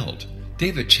his belt.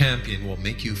 David Champion will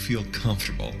make you feel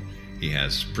comfortable. He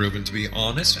has proven to be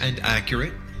honest and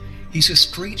accurate. He's a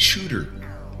straight shooter.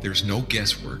 There's no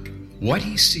guesswork. What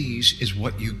he sees is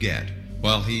what you get.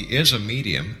 While he is a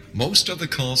medium, most of the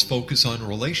calls focus on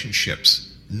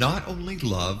relationships, not only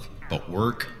love, but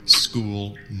work,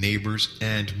 school, neighbors,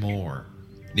 and more.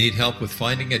 Need help with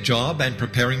finding a job and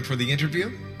preparing for the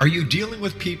interview? Are you dealing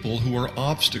with people who are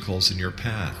obstacles in your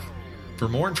path? For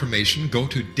more information, go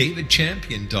to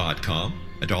davidchampion.com,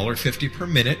 $1.50 per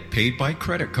minute paid by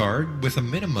credit card with a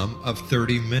minimum of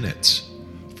 30 minutes.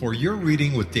 For your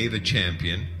reading with David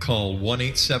Champion, call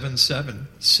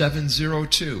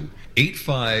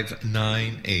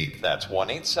 1-877-702-8598. That's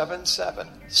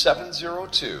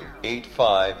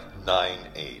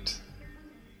 1-877-702-8598.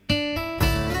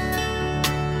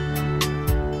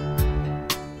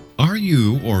 Are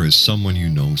you or is someone you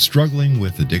know struggling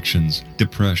with addictions,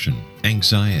 depression,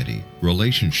 anxiety,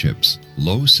 relationships,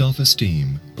 low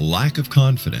self-esteem, lack of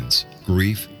confidence,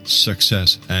 grief,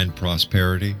 success, and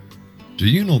prosperity? Do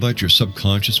you know that your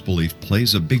subconscious belief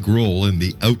plays a big role in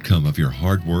the outcome of your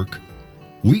hard work?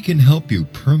 We can help you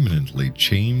permanently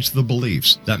change the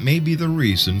beliefs that may be the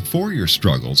reason for your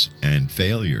struggles and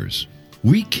failures.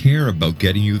 We care about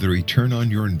getting you the return on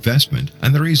your investment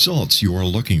and the results you are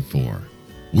looking for.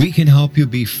 We can help you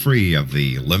be free of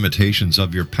the limitations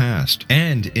of your past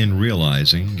and in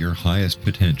realizing your highest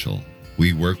potential.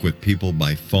 We work with people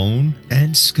by phone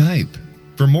and Skype.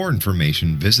 For more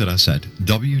information, visit us at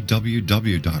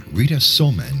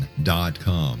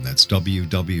www.ritasoman.com. That's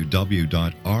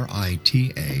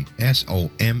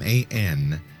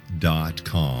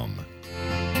www.ritasoman.com.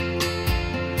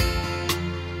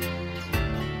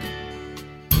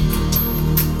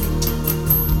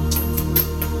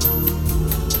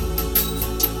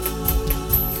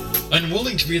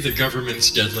 Unwilling to be the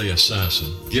government's deadly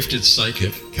assassin, gifted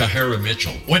psychic Kahara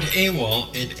Mitchell went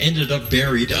AWOL and ended up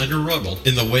buried under rubble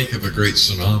in the wake of a great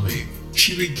tsunami.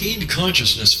 She regained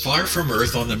consciousness far from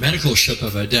Earth on the medical ship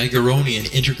of a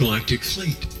Daguerreonian intergalactic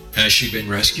fleet. Has she been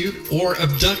rescued or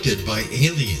abducted by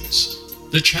aliens?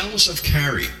 The Chalice of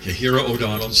Carrie, Kahira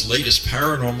O'Donnell's latest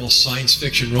paranormal science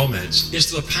fiction romance, is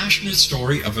the passionate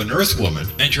story of an Earthwoman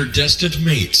and her destined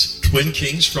mates, twin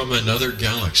kings from another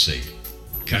galaxy.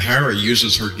 Kahara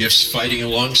uses her gifts fighting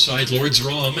alongside Lords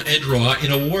Rom and Ra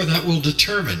in a war that will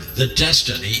determine the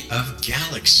destiny of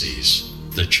galaxies.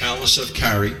 The Chalice of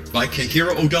Carrie by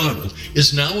Kahira O'Donnell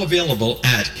is now available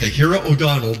at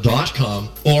KahiraO'Donnell.com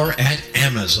or at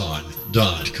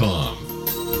Amazon.com.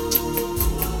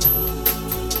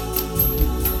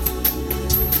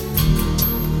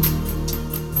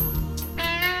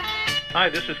 Hi,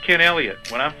 this is Ken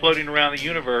Elliott. When I'm floating around the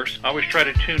universe, I always try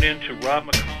to tune in to Rob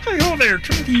McConnell. Hey, ho there,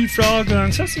 Timothy Frog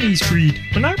on Sesame Street.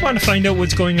 When I want to find out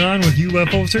what's going on with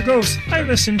UFOs or ghosts, I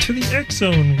listen to the X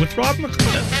Zone with Rob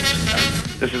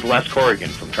McConnell. This is Les Corrigan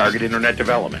from Target Internet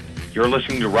Development. You're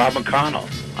listening to Rob McConnell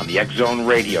on the X Zone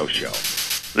Radio Show.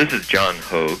 This is John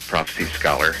Hogue, Prophecy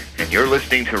Scholar, and you're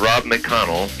listening to Rob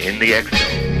McConnell in the X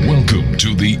Zone. Welcome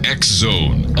to the X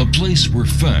Zone, a place where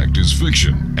fact is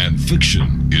fiction and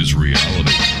fiction is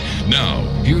reality. Now,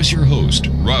 here's your host,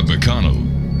 Rob McConnell.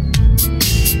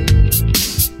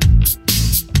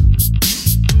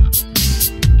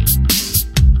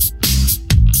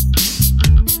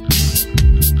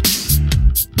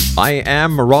 I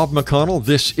am Rob McConnell.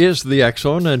 This is the X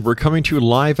Zone, and we're coming to you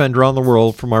live and around the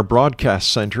world from our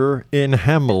broadcast center in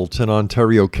Hamilton,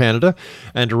 Ontario, Canada,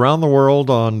 and around the world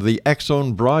on the X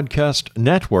Zone Broadcast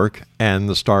Network and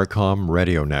the Starcom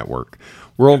Radio Network.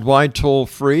 Worldwide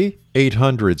toll-free,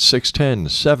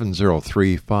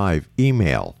 800-610-7035.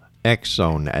 Email,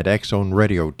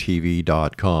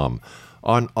 xzone@xzoneradiotv.com.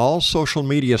 On all social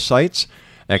media sites,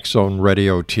 X Zone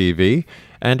Radio TV,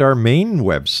 and our main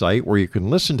website where you can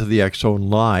listen to the X Zone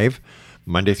live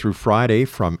Monday through Friday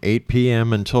from 8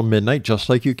 p.m. until midnight, just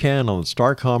like you can on the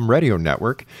Starcom Radio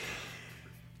Network,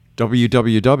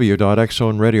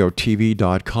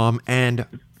 www.xzoneradiotv.com, and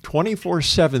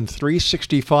 24/7,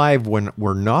 365 when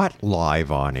we're not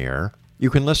live on air, you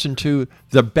can listen to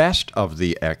the best of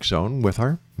the X Zone with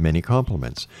our many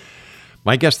compliments.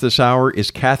 My guest this hour is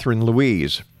Kathryn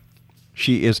Louise.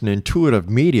 She is an intuitive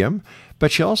medium,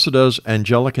 but she also does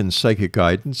angelic and psychic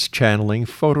guidance, channeling,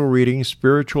 photo reading,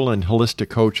 spiritual and holistic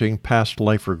coaching, past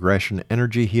life regression,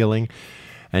 energy healing,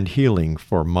 and healing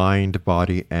for mind,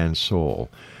 body, and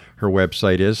soul. Her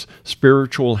website is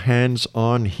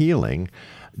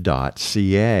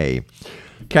spiritualhandsonhealing.ca.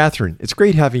 Kathryn, it's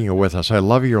great having you with us. I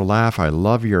love your laugh. I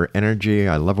love your energy.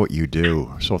 I love what you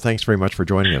do. So thanks very much for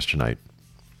joining us tonight.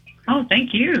 Oh,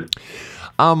 thank you.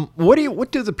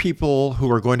 What do the people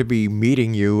who are going to be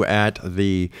meeting you at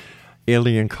the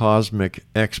Alien Cosmic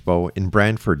Expo in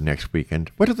Brantford next weekend.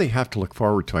 What do they have to look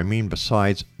forward to? I mean,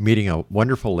 besides meeting a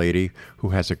wonderful lady who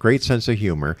has a great sense of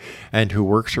humor and who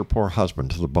works her poor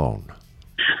husband to the bone.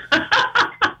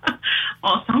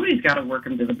 Oh, somebody's got to work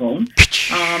him to the bone.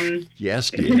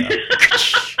 Yes, dear.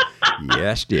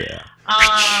 Yes, dear.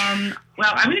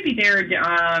 Well, I'm going to be there.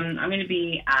 I'm going to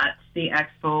be at the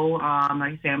expo.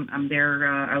 Like I say, I'm there.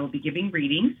 I will be giving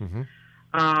readings. Mm-hmm.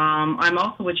 I'm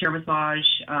also a chair massage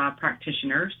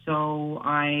practitioner, so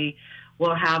I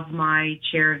will have my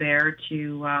chair there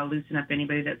to loosen up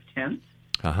anybody that's tense.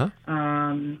 Uh-huh.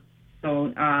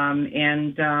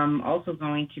 Also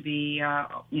going to be,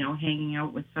 hanging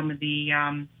out with some of the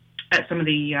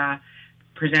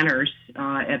presenters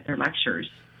at their lectures.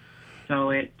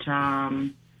 So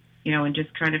and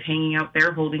just kind of hanging out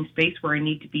there, holding space where it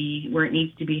needs to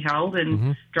be held,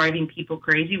 and driving people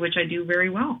crazy, which I do very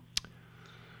well.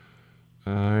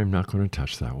 I'm not going to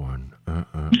touch that one.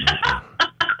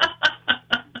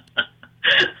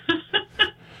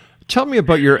 Tell me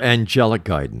about your angelic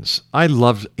guidance. I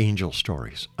love angel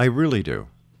stories. I really do.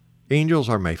 Angels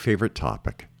are my favorite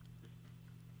topic.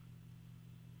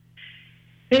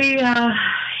 I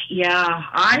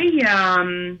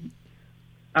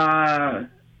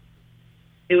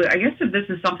guess if this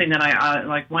is something that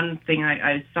I one thing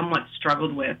I somewhat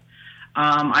struggled with.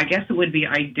 I guess it would be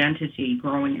identity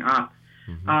growing up.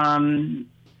 Mm-hmm.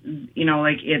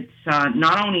 It's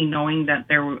not only knowing that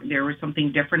there was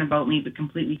something different about me, but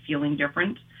completely feeling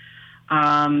different.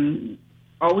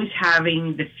 Always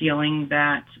having the feeling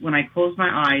that when I closed my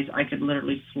eyes, I could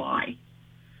literally fly.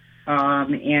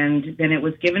 And then it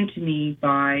was given to me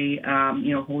by,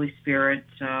 Holy Spirit,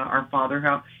 our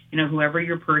Father, whoever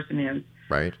your person is.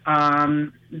 Right.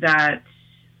 That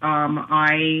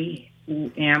I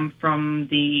am from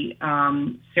the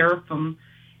Seraphim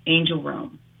angel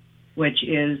realm, which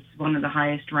is one of the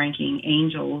highest ranking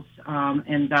angels,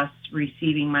 and thus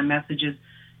receiving my messages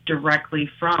directly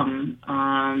from,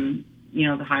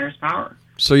 the highest power.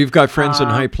 So you've got friends in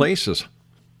high places.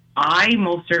 I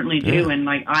most certainly do, Yeah. and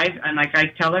I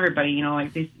tell everybody,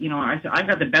 I said I've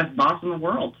got the best boss in the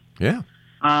world. Yeah.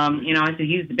 I said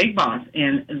he's the big boss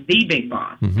and the big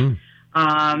boss. Mm-hmm.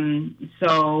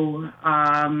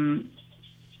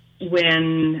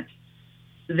 When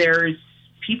there's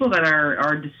people that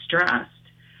are distressed,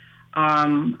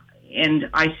 and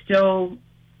I still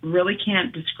really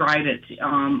can't describe it. If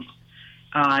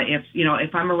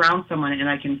I'm around someone and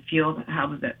I can feel how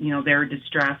that they're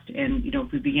distressed, and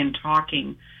if we begin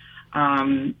talking,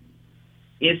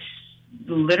 it's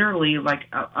literally like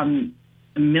a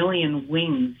million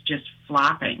wings just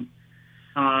flapping,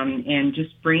 and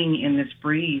just bringing in this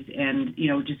breeze, and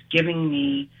just giving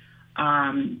me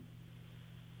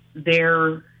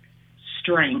their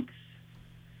strength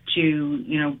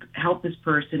to help this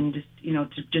person, just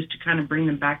to kind of bring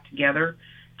them back together,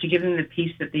 to give them the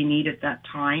peace that they need at that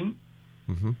time.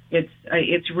 Mm-hmm.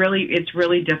 It's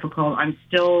really difficult. I'm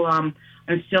still in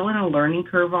a learning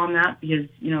curve on that, because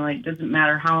it doesn't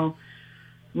matter how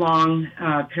long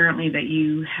apparently that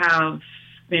you have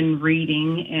been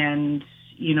reading, and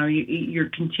you're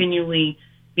continually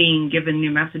being given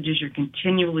new messages. You're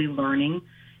continually learning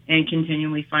and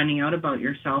continually finding out about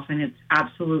yourself, and it's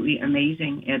absolutely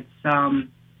amazing. It's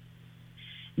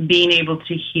being able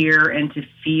to hear and to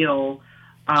feel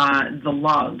the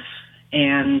love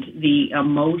and the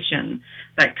emotion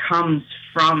that comes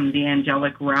from the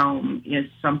angelic realm is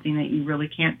something that you really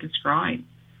can't describe.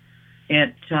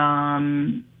 It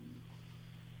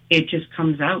just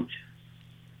comes out.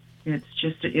 It's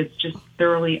just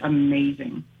thoroughly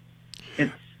amazing.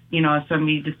 It's if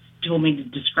somebody just told me to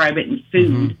describe it in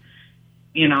food,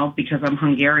 because I'm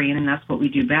Hungarian and that's what we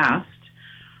do best.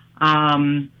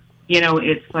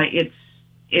 It's like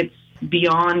it's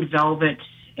beyond velvet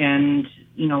and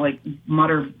like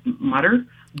butter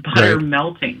Right.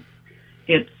 melting.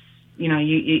 It's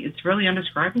it's really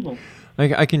indescribable.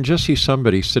 I can just see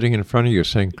somebody sitting in front of you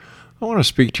saying, I want to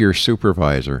speak to your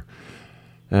supervisor.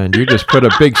 And you just put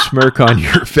a big smirk on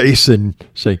your face and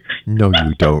say, no,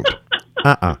 you don't.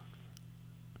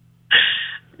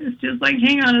 It's just like,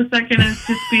 hang on a second, and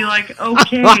just be like,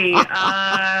 okay,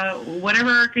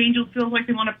 whatever archangel feels like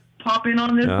they want to pop in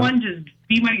on this one, just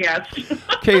be my guest.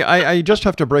 Okay, I just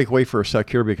have to break away for a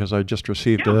sec here, because I just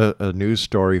received a news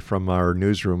story from our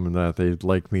newsroom that they'd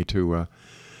like me to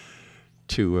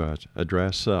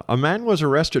address. A man was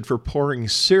arrested for pouring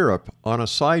syrup on a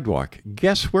sidewalk.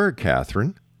 Guess where,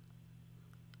 Kathryn?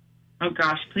 Oh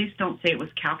gosh, please don't say it was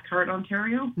Cathcart,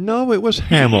 Ontario. No, it was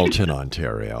Hamilton,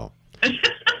 Ontario.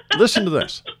 Listen to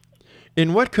this.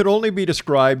 In what could only be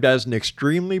described as an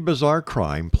extremely bizarre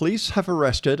crime, police have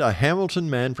arrested a Hamilton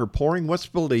man for pouring what's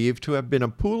believed to have been a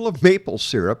pool of maple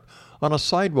syrup on a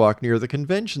sidewalk near the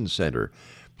convention center.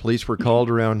 Police were called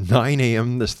around 9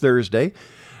 a.m. this Thursday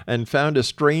and found a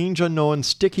strange, unknown,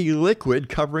 sticky liquid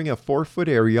covering a 4-foot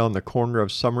area on the corner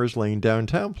of Summers Lane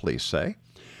downtown, police say.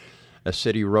 A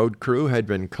city road crew had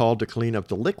been called to clean up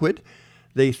the liquid.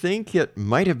 They think it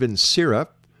might have been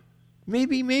syrup,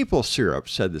 maybe maple syrup,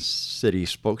 said the city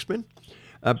spokesman,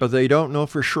 but they don't know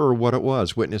for sure what it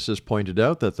was. Witnesses pointed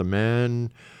out that the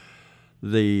man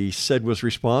they said was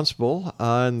responsible,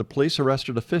 and the police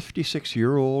arrested a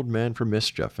 56-year-old man for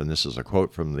mischief. And this is a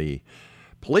quote from the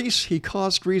police. He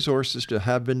caused resources to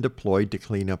have been deployed to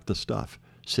clean up the stuff.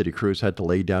 City crews had to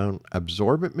lay down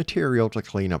absorbent material to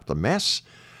clean up the mess.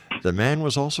 The man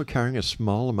was also carrying a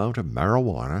small amount of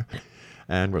marijuana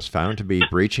and was found to be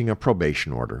breaching a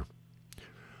probation order.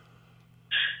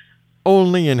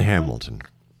 Only in Hamilton.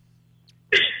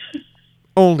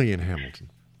 Only in Hamilton.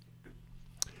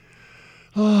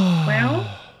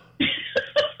 Well,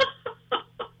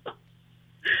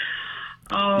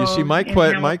 you see, my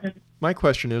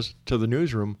question is to the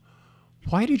newsroom,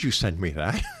 why did you send me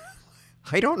that?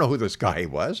 I don't know who this guy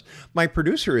was. My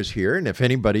producer is here, and if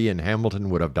anybody in Hamilton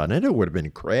would have done it, it would have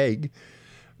been Craig.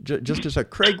 Just as a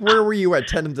Craig, where were you at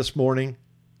 10 this morning?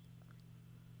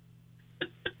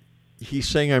 He's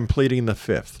saying I'm pleading the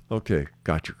fifth. Okay,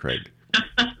 got you, Craig.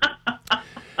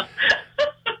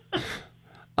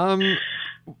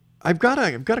 I've got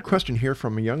a question here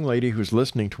from a young lady who's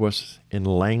listening to us in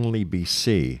Langley,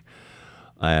 BC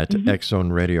at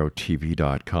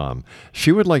XZoneRadioTV.com.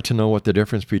 She would like to know what the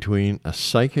difference between a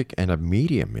psychic and a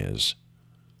medium is.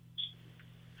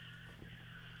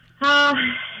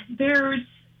 There is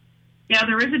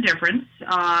a difference.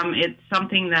 It's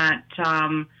something that,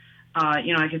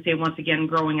 I could say once again,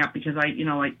 growing up, because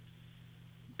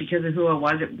because of who I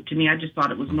was, to me, I just thought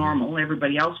it was normal.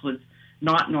 Everybody else was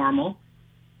not normal.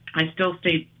 I still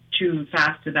stay true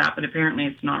fast to that, but apparently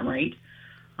it's not right.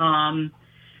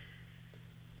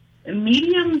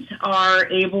 Mediums are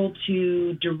able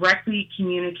to directly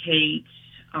communicate,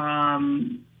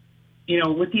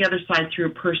 with the other side through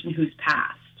a person who's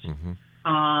passed. Mm-hmm.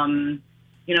 And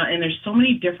there's so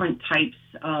many different types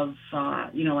of,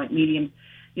 like mediums.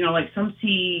 Like some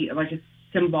see like a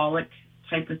symbolic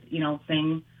type of,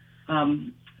 thing.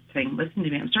 Listen to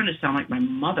me, I'm starting to sound like my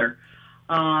mother.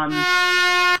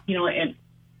 And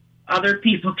other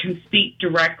people can speak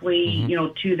directly,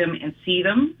 to them and see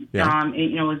them,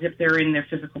 as if they're in their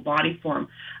physical body form.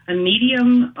 A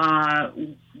medium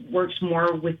works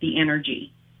more with the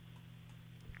energy.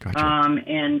 Gotcha.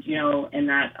 And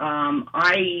that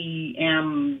I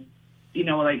am,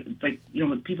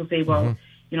 when people say, well,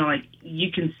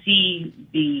 you can see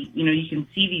you can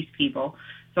see these people.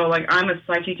 So, I'm a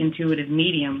psychic intuitive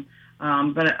medium,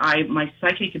 but my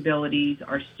psychic abilities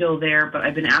are still there, but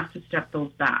I've been asked to step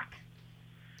those back.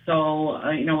 So,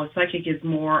 a psychic is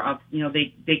more of,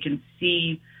 they can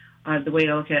see the way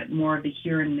I look at more of the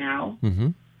here and now. Mm-hmm.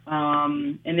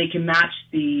 And they can match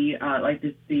the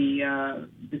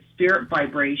spirit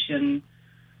vibration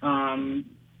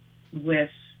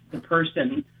with the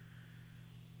person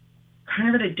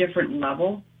kind of at a different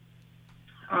level.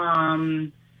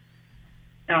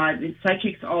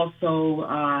 Psychics also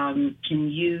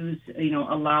can use,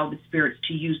 allow the spirits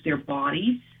to use their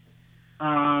bodies,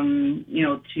 I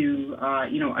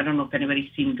don't know if anybody's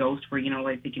seen ghosts where,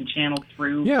 they can channel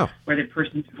through, where the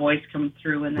person's voice comes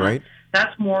through, and that. Right.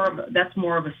 That's more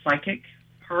of a psychic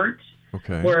part.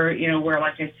 Okay. Where,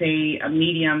 like I say, a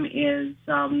medium is,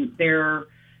 they're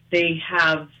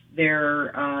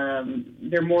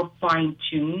more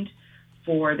fine-tuned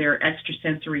for their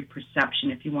extrasensory perception,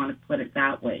 if you want to put it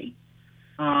that way.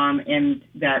 And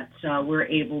that we're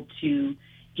able to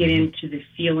get into the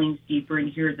feelings deeper and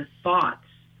hear the thoughts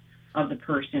of the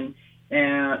person,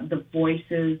 the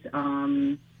voices,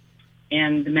 and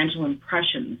the mental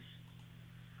impressions.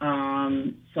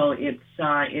 So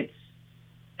it's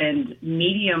and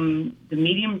the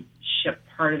mediumship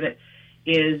part of it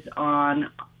is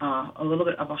on a little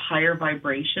bit of a higher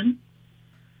vibration.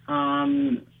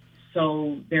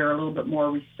 So they're a little bit more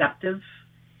receptive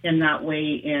in that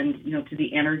way, and to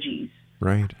the energies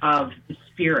of the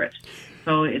spirit.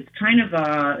 So it's kind of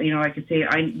I could say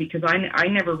because I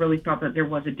never really thought that there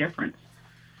was a difference.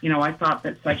 I thought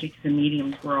that psychics and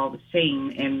mediums were all the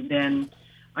same, and then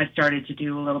I started to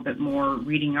do a little bit more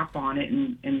reading up on it,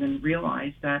 and then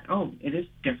realized that it is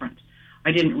different.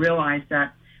 I didn't realize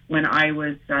that when I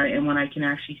was and when I can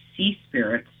actually see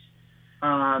spirits,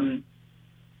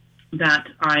 that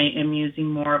I am using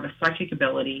more of a psychic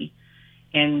ability,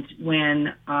 And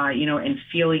when, and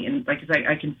feeling, and like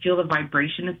I can feel the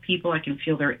vibration of people, I can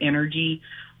feel their energy,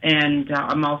 and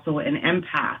I'm also an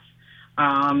empath,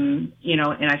 and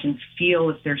I can feel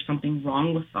if there's something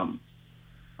wrong with them.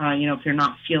 If they're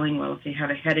not feeling well, if they have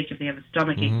a headache, if they have a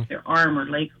stomach ache, if their arm or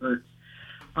leg hurts.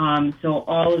 So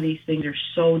all of these things are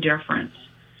so different.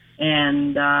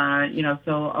 And,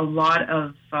 so a lot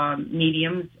of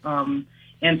mediums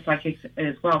and psychics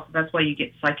as well. So that's why you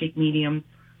get psychic mediums,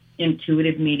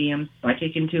 intuitive mediums,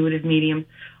 psychic intuitive mediums.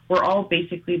 We're all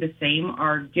basically the same.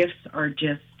 Our gifts are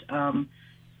just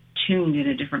tuned in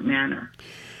a different manner.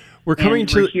 We're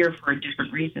here for a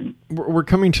different reason. We're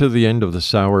coming to the end of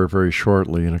this hour very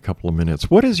shortly, in a couple of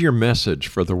minutes. What is your message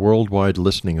for the worldwide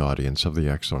listening audience of the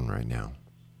X Zone right now?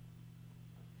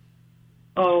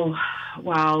 Oh,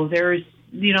 wow. There's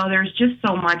just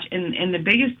so much. And the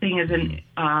biggest thing is, and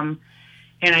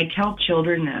I tell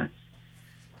children this,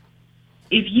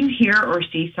 if you hear or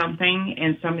see something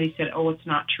and somebody said, oh, it's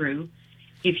not true,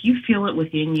 if you feel it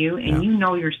within you and you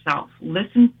know yourself,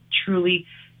 listen truly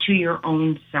to your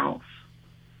own self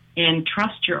and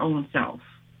trust your own self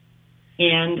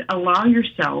and allow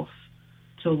yourself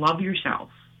to love yourself.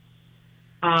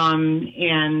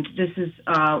 And this is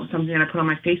something that I put on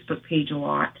my Facebook page a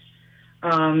lot,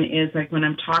 is like when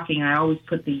I'm talking, I always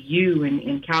put the you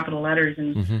in capital letters.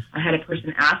 And I had a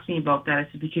person ask me about that. I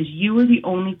said, because you are the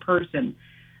only person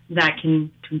that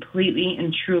can completely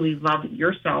and truly love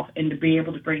yourself and to be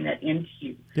able to bring that into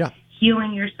you. Yeah.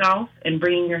 Healing yourself and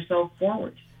bringing yourself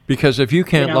forward. Because if you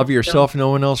can't love yourself, no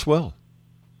one else will.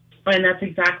 And that's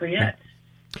exactly it.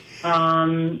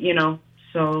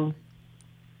 So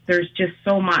there's just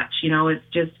so much, it's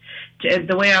just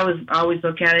the way I always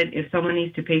look at it. If someone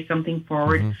needs to pay something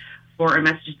forward for a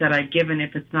message that I've given,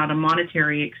 if it's not a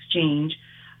monetary exchange,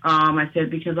 I said,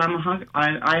 because I'm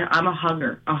I'm a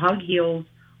hugger. A hug heals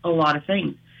a lot of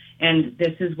things. And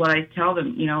this is what I tell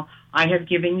them, I have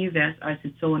given you this. I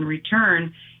said, so in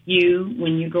return,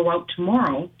 when you go out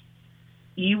tomorrow,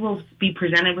 you will be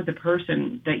presented with a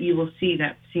person that you will see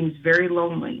that seems very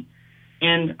lonely.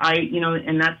 And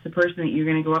and that's the person that you're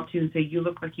going to go up to and say, you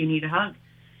look like you need a hug.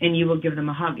 And you will give them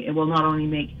a hug. It will not only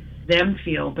make them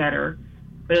feel better,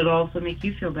 but it'll also make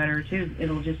you feel better too.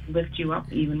 It'll just lift you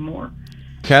up even more.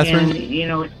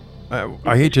 Kathryn, and,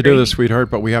 I hate to do this,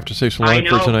 sweetheart, but we have to say so long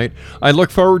for tonight. I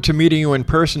look forward to meeting you in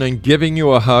person and giving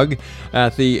you a hug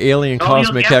at the Alien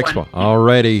Cosmic Expo.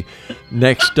 Alrighty.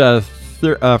 Next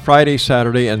Friday,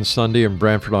 Saturday, and Sunday in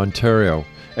Brantford, Ontario.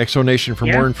 Exonation. For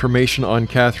more information on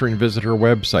Kathryn, visit her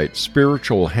website,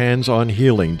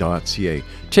 spiritualhandsonhealing.ca.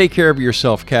 Take care of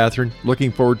yourself, Kathryn.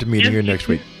 Looking forward to meeting you next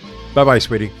week. Bye-bye,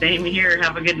 sweetie. Same here.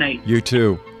 Have a good night. You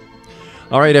too.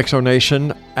 All right,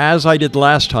 Exonation. As I did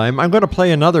last time, I'm going to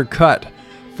play another cut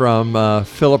from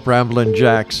Philip Ramblin'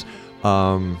 Jack's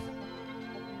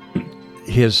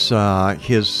his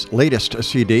latest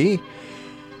CD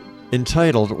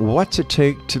entitled "What's It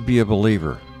Take to Be a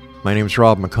Believer?" My name's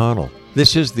Rob McConnell.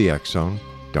 This is the X Zone.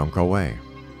 Don't go away.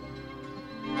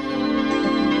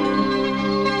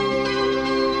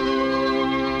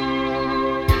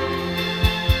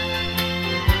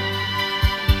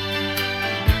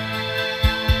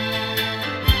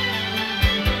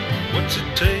 What's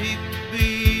it take to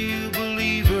be a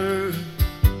believer?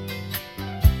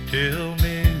 Tell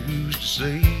me who's to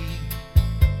say.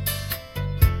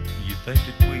 You think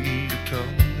that we'd have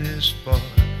come this far,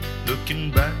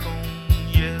 looking back on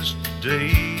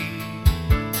yesterday,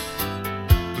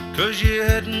 because you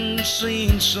hadn't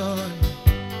seen sun,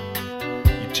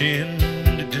 you tend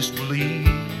to disbelieve.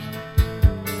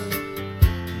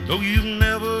 Though you've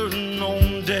never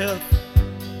known death,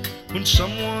 when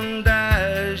someone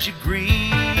dies you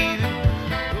grieve.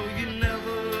 Though you've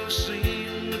never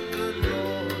seen the good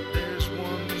Lord, there's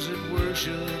ones that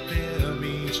worship Him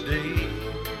each day.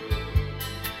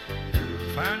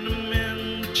 Find them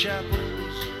in the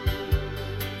chapels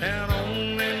and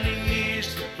on their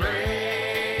knees to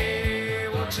pray.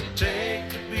 What's it take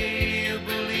to be a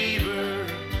believer?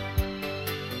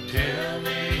 Tell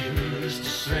me who's to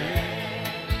say.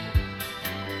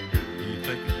 You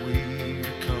think that we've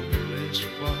come this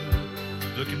far,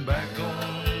 looking back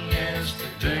on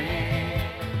yesterday?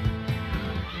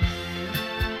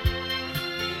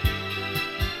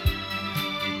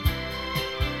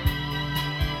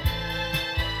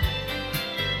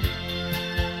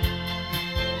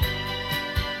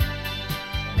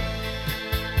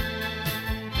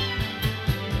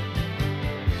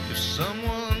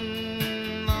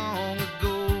 Someone long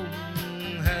ago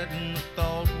hadn't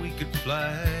thought we could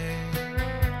fly,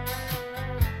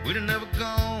 we'd have never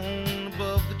gone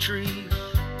above the trees,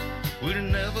 we'd have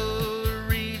never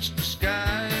reached the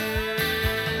sky.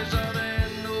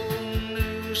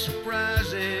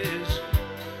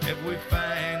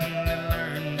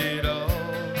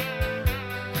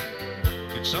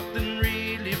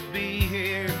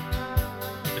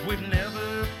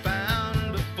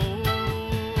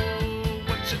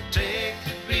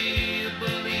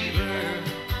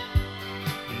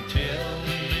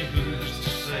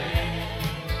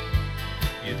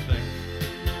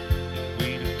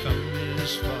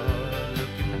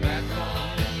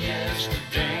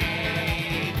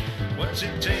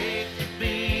 what's it take to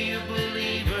be a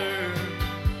believer?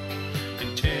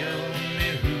 And tell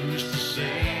me who's to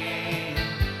say?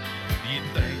 You'd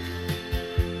think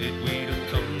that we'd have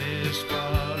come this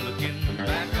far looking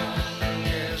back on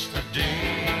yesterday.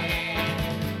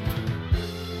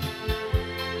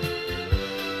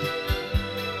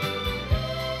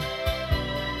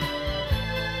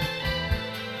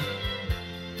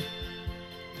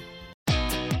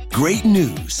 Great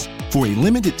news! For a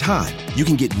limited time, you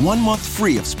can get 1 month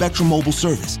free of Spectrum Mobile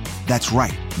service. That's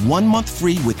right, 1 month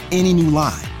free with any new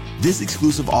line. This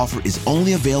exclusive offer is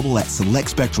only available at select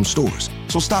Spectrum stores,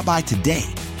 so stop by today.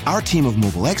 Our team of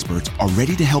mobile experts are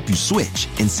ready to help you switch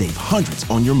and save hundreds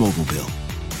on your mobile bill.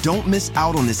 Don't miss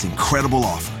out on this incredible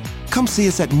offer. Come see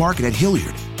us at Market at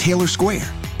Hilliard, Taylor Square,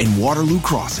 and Waterloo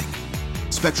Crossing.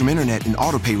 Spectrum Internet and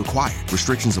autopay required.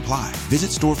 Restrictions apply.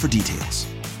 Visit store for details.